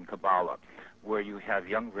teaching Kabbalah, where you have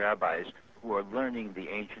young rabbis who are learning the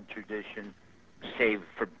ancient tradition, save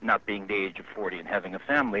for not being the age of 40 and having a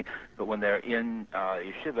family, but when they're in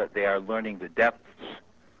yeshiva, they are learning the depths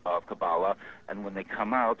of Kabbalah, and when they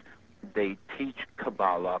come out, they teach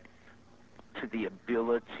Kabbalah to the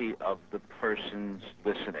ability of the persons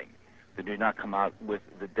listening. They do not come out with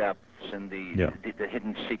the depths and the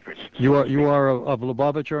hidden secrets. You are of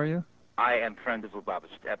Lubavitch, are you? I am friend of Lubavitch,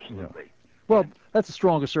 absolutely. Yeah. Well, that's a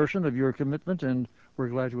strong assertion of your commitment, and we're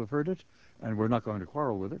glad to have heard it, and we're not going to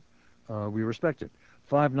quarrel with it. We respect it.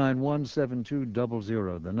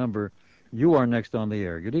 591-7200, the number. You are next on the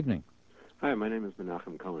air. Good evening. Hi, my name is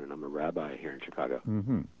Menachem Cohen, and I'm a rabbi here in Chicago.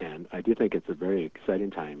 Mm-hmm. And I do think it's a very exciting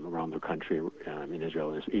time around the country, in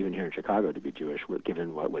Israel, and even here in Chicago, to be Jewish,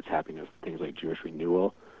 given what's happening with things like Jewish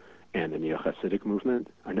renewal and the Neo-Hasidic movement.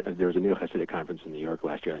 There was a Neo-Hasidic conference in New York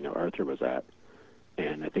last year I know Arthur was at,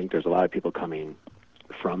 and I think there's a lot of people coming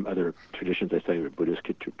from other traditions, I study with Buddhist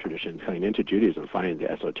traditions, coming into Judaism, finding the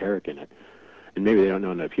esoteric in it. And maybe they don't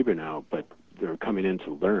know enough Hebrew now, but they're coming in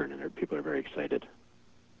to learn, and people are very excited.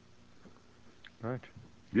 Right.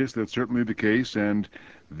 Yes, that's certainly the case, and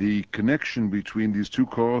the connection between these two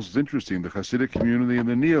calls is interesting. The Hasidic community and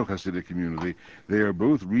the Neo-Hasidic community, they are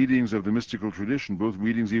both readings of the mystical tradition, both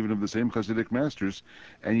readings even of the same Hasidic masters,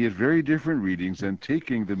 and yet very different readings, and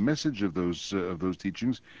taking the message of those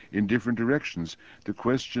teachings in different directions. The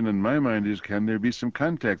question in my mind is, can there be some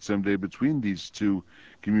contact someday between these two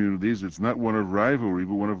communities? It's not one of rivalry,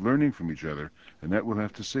 but one of learning from each other, and that we'll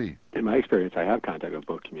have to see. In my experience, I have contact with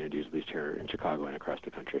both communities, at least here in Chicago and across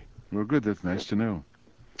the country. Well, good. That's nice to know.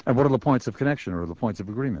 And what are the points of connection or the points of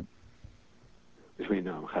agreement? Between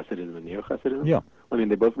Hasidism and Neo-Hasidism? Yeah. I mean,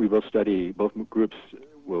 we both study, both groups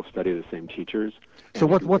will study the same teachers. So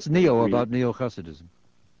what's neo agree. about neo-Hasidism?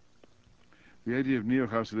 The idea of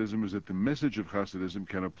neo-Hasidism is that the message of Hasidism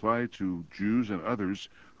can apply to Jews and others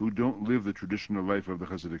who don't live the traditional life of the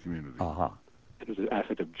Hasidic community. Aha. There's an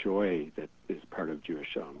aspect of joy that is part of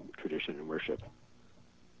Jewish tradition and worship.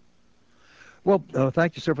 Well,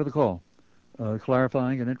 thank you, sir, for the call.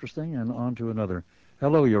 Clarifying and interesting, and on to another.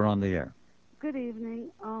 Hello, you're on the air. Good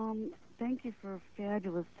evening. Thank you for a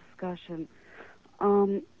fabulous discussion.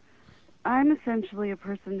 I'm essentially a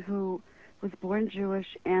person who was born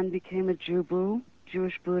Jewish and became a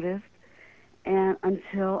Jewish Buddhist, and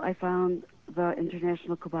until I found the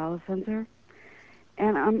International Kabbalah Center.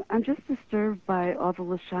 And I'm just disturbed by all the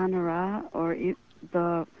Lashon Hara, or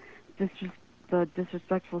the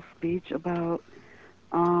disrespectful speech about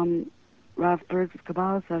Rav Berg's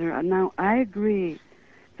Kabbalah Center. And now, I agree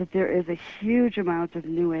that there is a huge amount of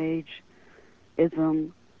New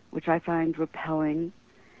Age-ism, which I find repelling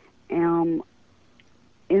in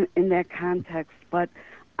that context. But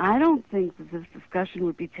I don't think that this discussion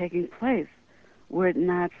would be taking place were it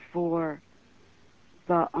not for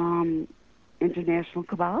the International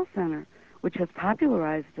Kabbalah Center, which has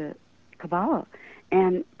popularized it, Kabbalah.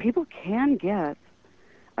 And people can get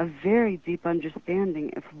a very deep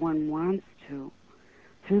understanding, if one wants to,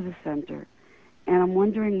 through the center. And I'm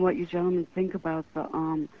wondering what you gentlemen think about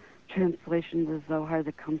the translation of the Zohar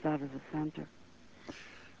that comes out of the center.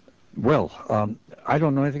 Well, I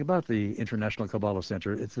don't know anything about the International Kabbalah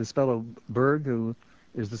Center. It's this fellow Berg who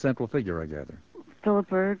is the central figure, I gather. Philip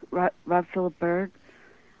Berg, Rob Philip Berg.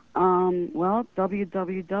 Well,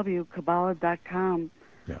 www.kabbalah.com.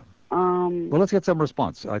 Yeah. Well, let's get some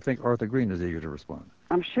response. I think Arthur Green is eager to respond.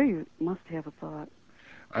 I'm sure you must have a thought.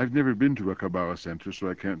 I've never been to a Kabbalah center, so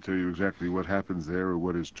I can't tell you exactly what happens there or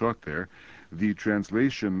what is taught there. The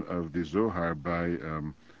translation of the Zohar by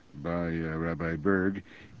Rabbi Berg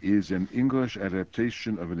is an English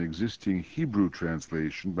adaptation of an existing Hebrew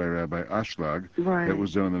translation by Rabbi Ashlag that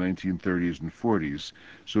was done in the 1930s and 40s.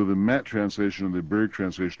 So the Matt translation and the Berg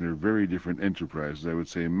translation are very different enterprises. I would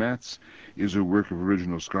say Matt's is a work of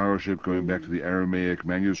original scholarship going back to the Aramaic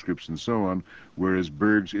manuscripts and so on, whereas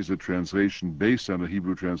Berg's is a translation based on a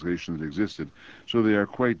Hebrew translation that existed. So they are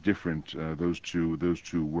quite different, those two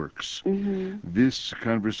works. This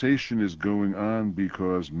conversation is going on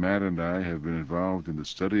because Matt and I have been involved in the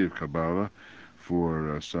study of Kabbalah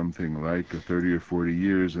for something like 30 or 40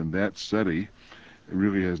 years, and that study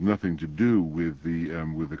really has nothing to do with the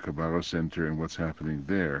Kabbalah Center and what's happening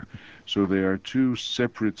there. So they are two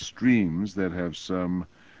separate streams that have some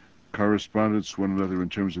correspondence to one another in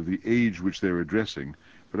terms of the age which they're addressing,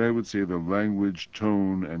 but I would say the language,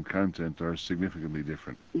 tone, and content are significantly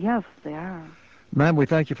different. Yes, they are. Ma'am, we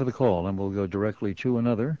thank you for the call, and we'll go directly to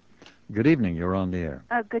another. Good evening. You're on the air.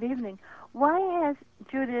 Good evening. Why has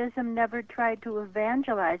Judaism never tried to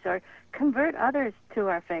evangelize or convert others to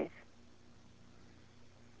our faith?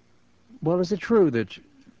 Well, is it true that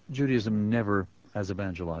Judaism never has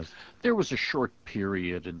evangelized? There was a short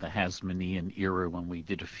period in the Hasmonean era when we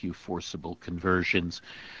did a few forcible conversions,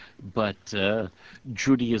 but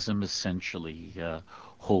Judaism essentially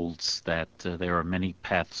holds that there are many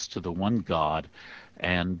paths to the one God,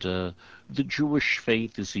 and the Jewish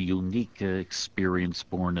faith is a unique experience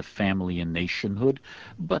born of family and nationhood,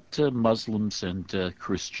 but Muslims and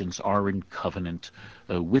Christians are in covenant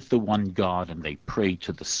with the one God, and they pray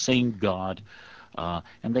to the same God,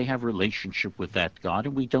 and they have relationship with that God,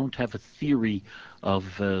 and we don't have a theory of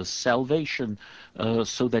salvation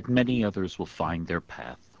so that many others will find their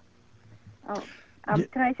path. Oh,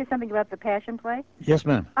 can I say something about the Passion Play? Yes,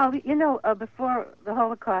 ma'am. Oh, you know, before the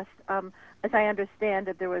Holocaust, as I understand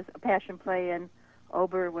it, there was a Passion Play in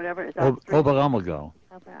whatever it's Oberammergau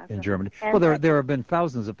in Germany. Well, there have been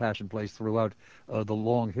thousands of Passion Plays throughout the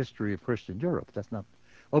long history of Christian Europe. That's not...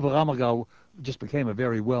 Oberammergau just became a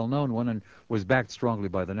very well-known one and was backed strongly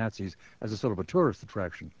by the Nazis as a sort of a tourist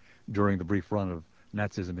attraction during the brief run of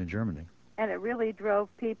Nazism in Germany. And it really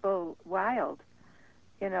drove people wild,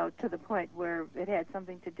 you know, to the point where it had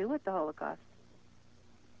something to do with the Holocaust.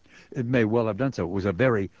 It may well have done so. It was a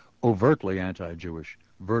very overtly anti-Jewish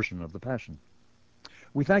version of the Passion.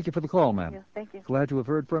 We thank you for the call, ma'am. Yeah, thank you. Glad to have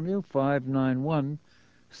heard from you.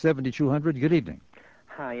 591-7200. Good evening.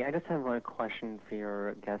 Hi, I just have one question for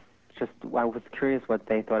your guests. Just, I was curious what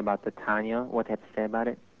they thought about the Tanya, what they had to say about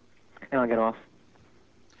it, and I'll get off.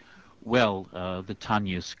 Well, the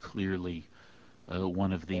Tanya is clearly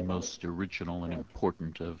one of the most original and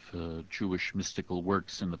important of Jewish mystical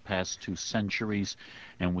works in the past 2 centuries,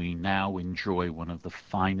 and we now enjoy one of the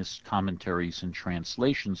finest commentaries and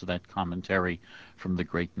translations of that commentary from the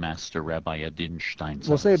great master Rabbi Adin Steinsaltz.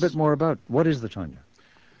 Well, say a bit more about what is the Tanya.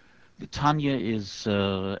 The Tanya is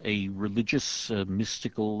a religious,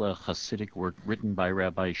 mystical, Hasidic work written by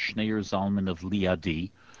Rabbi Schneur Zalman of Liadi.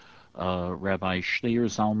 Rabbi Schneur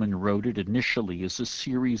Zalman wrote it initially as a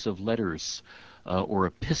series of letters or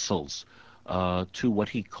epistles to what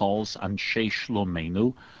he calls Anshe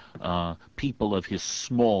Shlomenu, people of his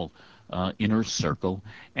small inner circle.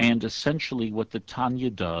 And essentially what the Tanya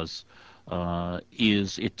does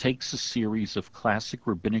is it takes a series of classic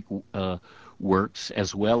rabbinic works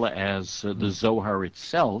as well as the Zohar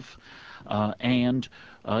itself, and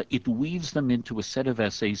it weaves them into a set of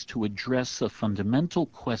essays to address a fundamental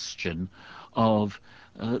question of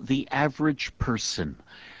the average person.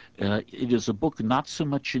 It is a book not so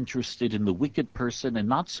much interested in the wicked person and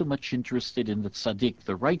not so much interested in the tzaddik,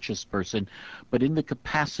 the righteous person, but in the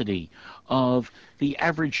capacity of the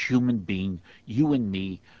average human being, you and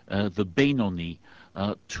me, the Benoni,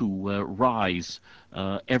 to rise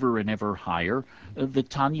ever and ever higher. The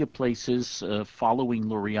Tanya places, following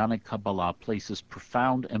Lurianic Kabbalah, places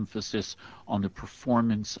profound emphasis on the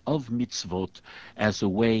performance of mitzvot as a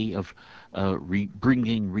way of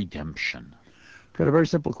bringing redemption. Got a very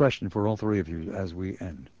simple question for all three of you as we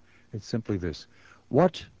end. It's simply this.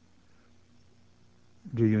 What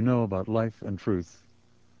do you know about life and truth,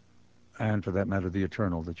 and for that matter the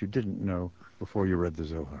eternal, that you didn't know before you read the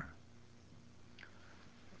Zohar?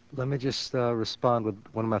 Let me just respond with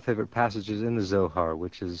one of my favorite passages in the Zohar,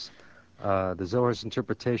 which is the Zohar's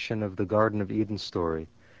interpretation of the Garden of Eden story.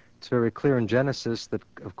 It's very clear in Genesis that,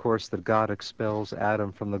 of course, that God expels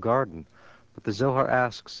Adam from the garden. But the Zohar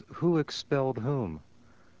asks, who expelled whom?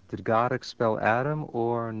 Did God expel Adam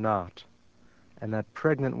or not? And that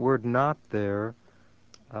pregnant word not there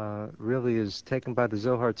really is taken by the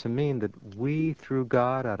Zohar to mean that we threw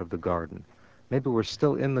God out of the garden. Maybe we're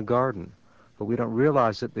still in the garden, but we don't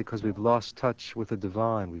realize it because we've lost touch with the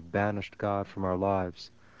divine. We've banished God from our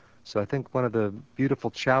lives. So I think one of the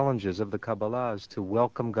beautiful challenges of the Kabbalah is to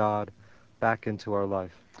welcome God back into our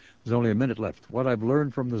life. There's only a minute left. What I've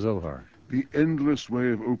learned from the Zohar. The endless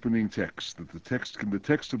way of opening text, that the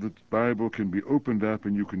text of the Bible can be opened up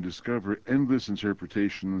and you can discover endless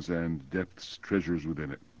interpretations and depths, treasures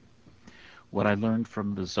within it. What I learned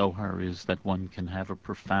from the Zohar is that one can have a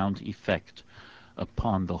profound effect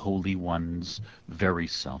upon the Holy One's very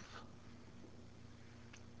self.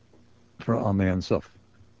 For Amen Sof.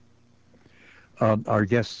 Our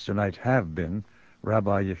guests tonight have been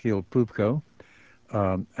Rabbi Yechiel Pupko,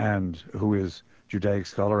 and who is Judaic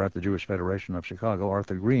scholar at the Jewish Federation of Chicago,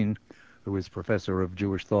 Arthur Green, who is professor of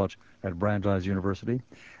Jewish thought at Brandeis University,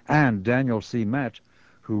 and Daniel C. Matt,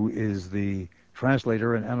 who is the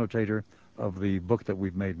translator and annotator of the book that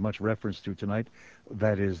we've made much reference to tonight,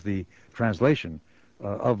 that is the translation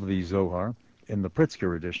of the Zohar in the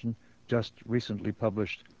Pritzker edition, just recently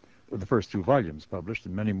published, the first two volumes published,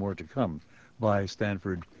 and many more to come, by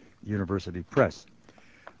Stanford University Press.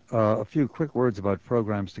 A few quick words about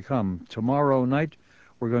programs to come. Tomorrow night,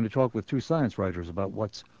 we're going to talk with two science writers about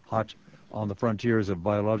what's hot on the frontiers of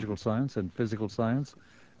biological science and physical science,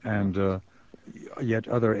 and yet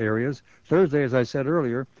other areas. Thursday, as I said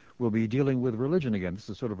earlier, we'll be dealing with religion again. This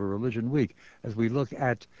is sort of a religion week, as we look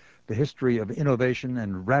at the history of innovation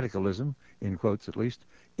and radicalism, in quotes at least,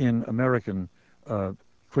 in American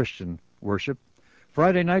Christian worship.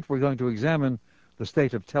 Friday night, we're going to examine the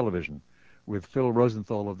state of television with Phil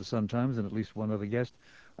Rosenthal of the Sun-Times and at least one other guest.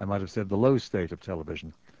 I might have said the low state of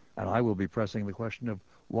television. And I will be pressing the question of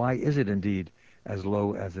why is it indeed as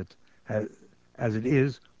low as it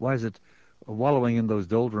is? Why is it wallowing in those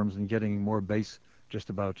doldrums and getting more bass just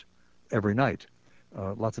about every night?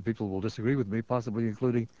 Lots of people will disagree with me, possibly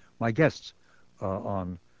including my guests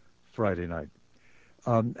on Friday night.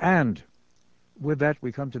 And with that,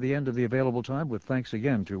 we come to the end of the available time, with thanks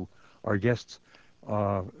again to our guests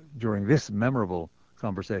during this memorable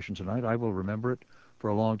conversation tonight. I will remember it for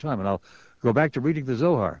a long time, and I'll go back to reading the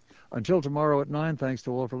Zohar. Until tomorrow at 9, thanks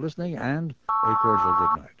to all for listening, and a cordial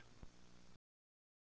good night.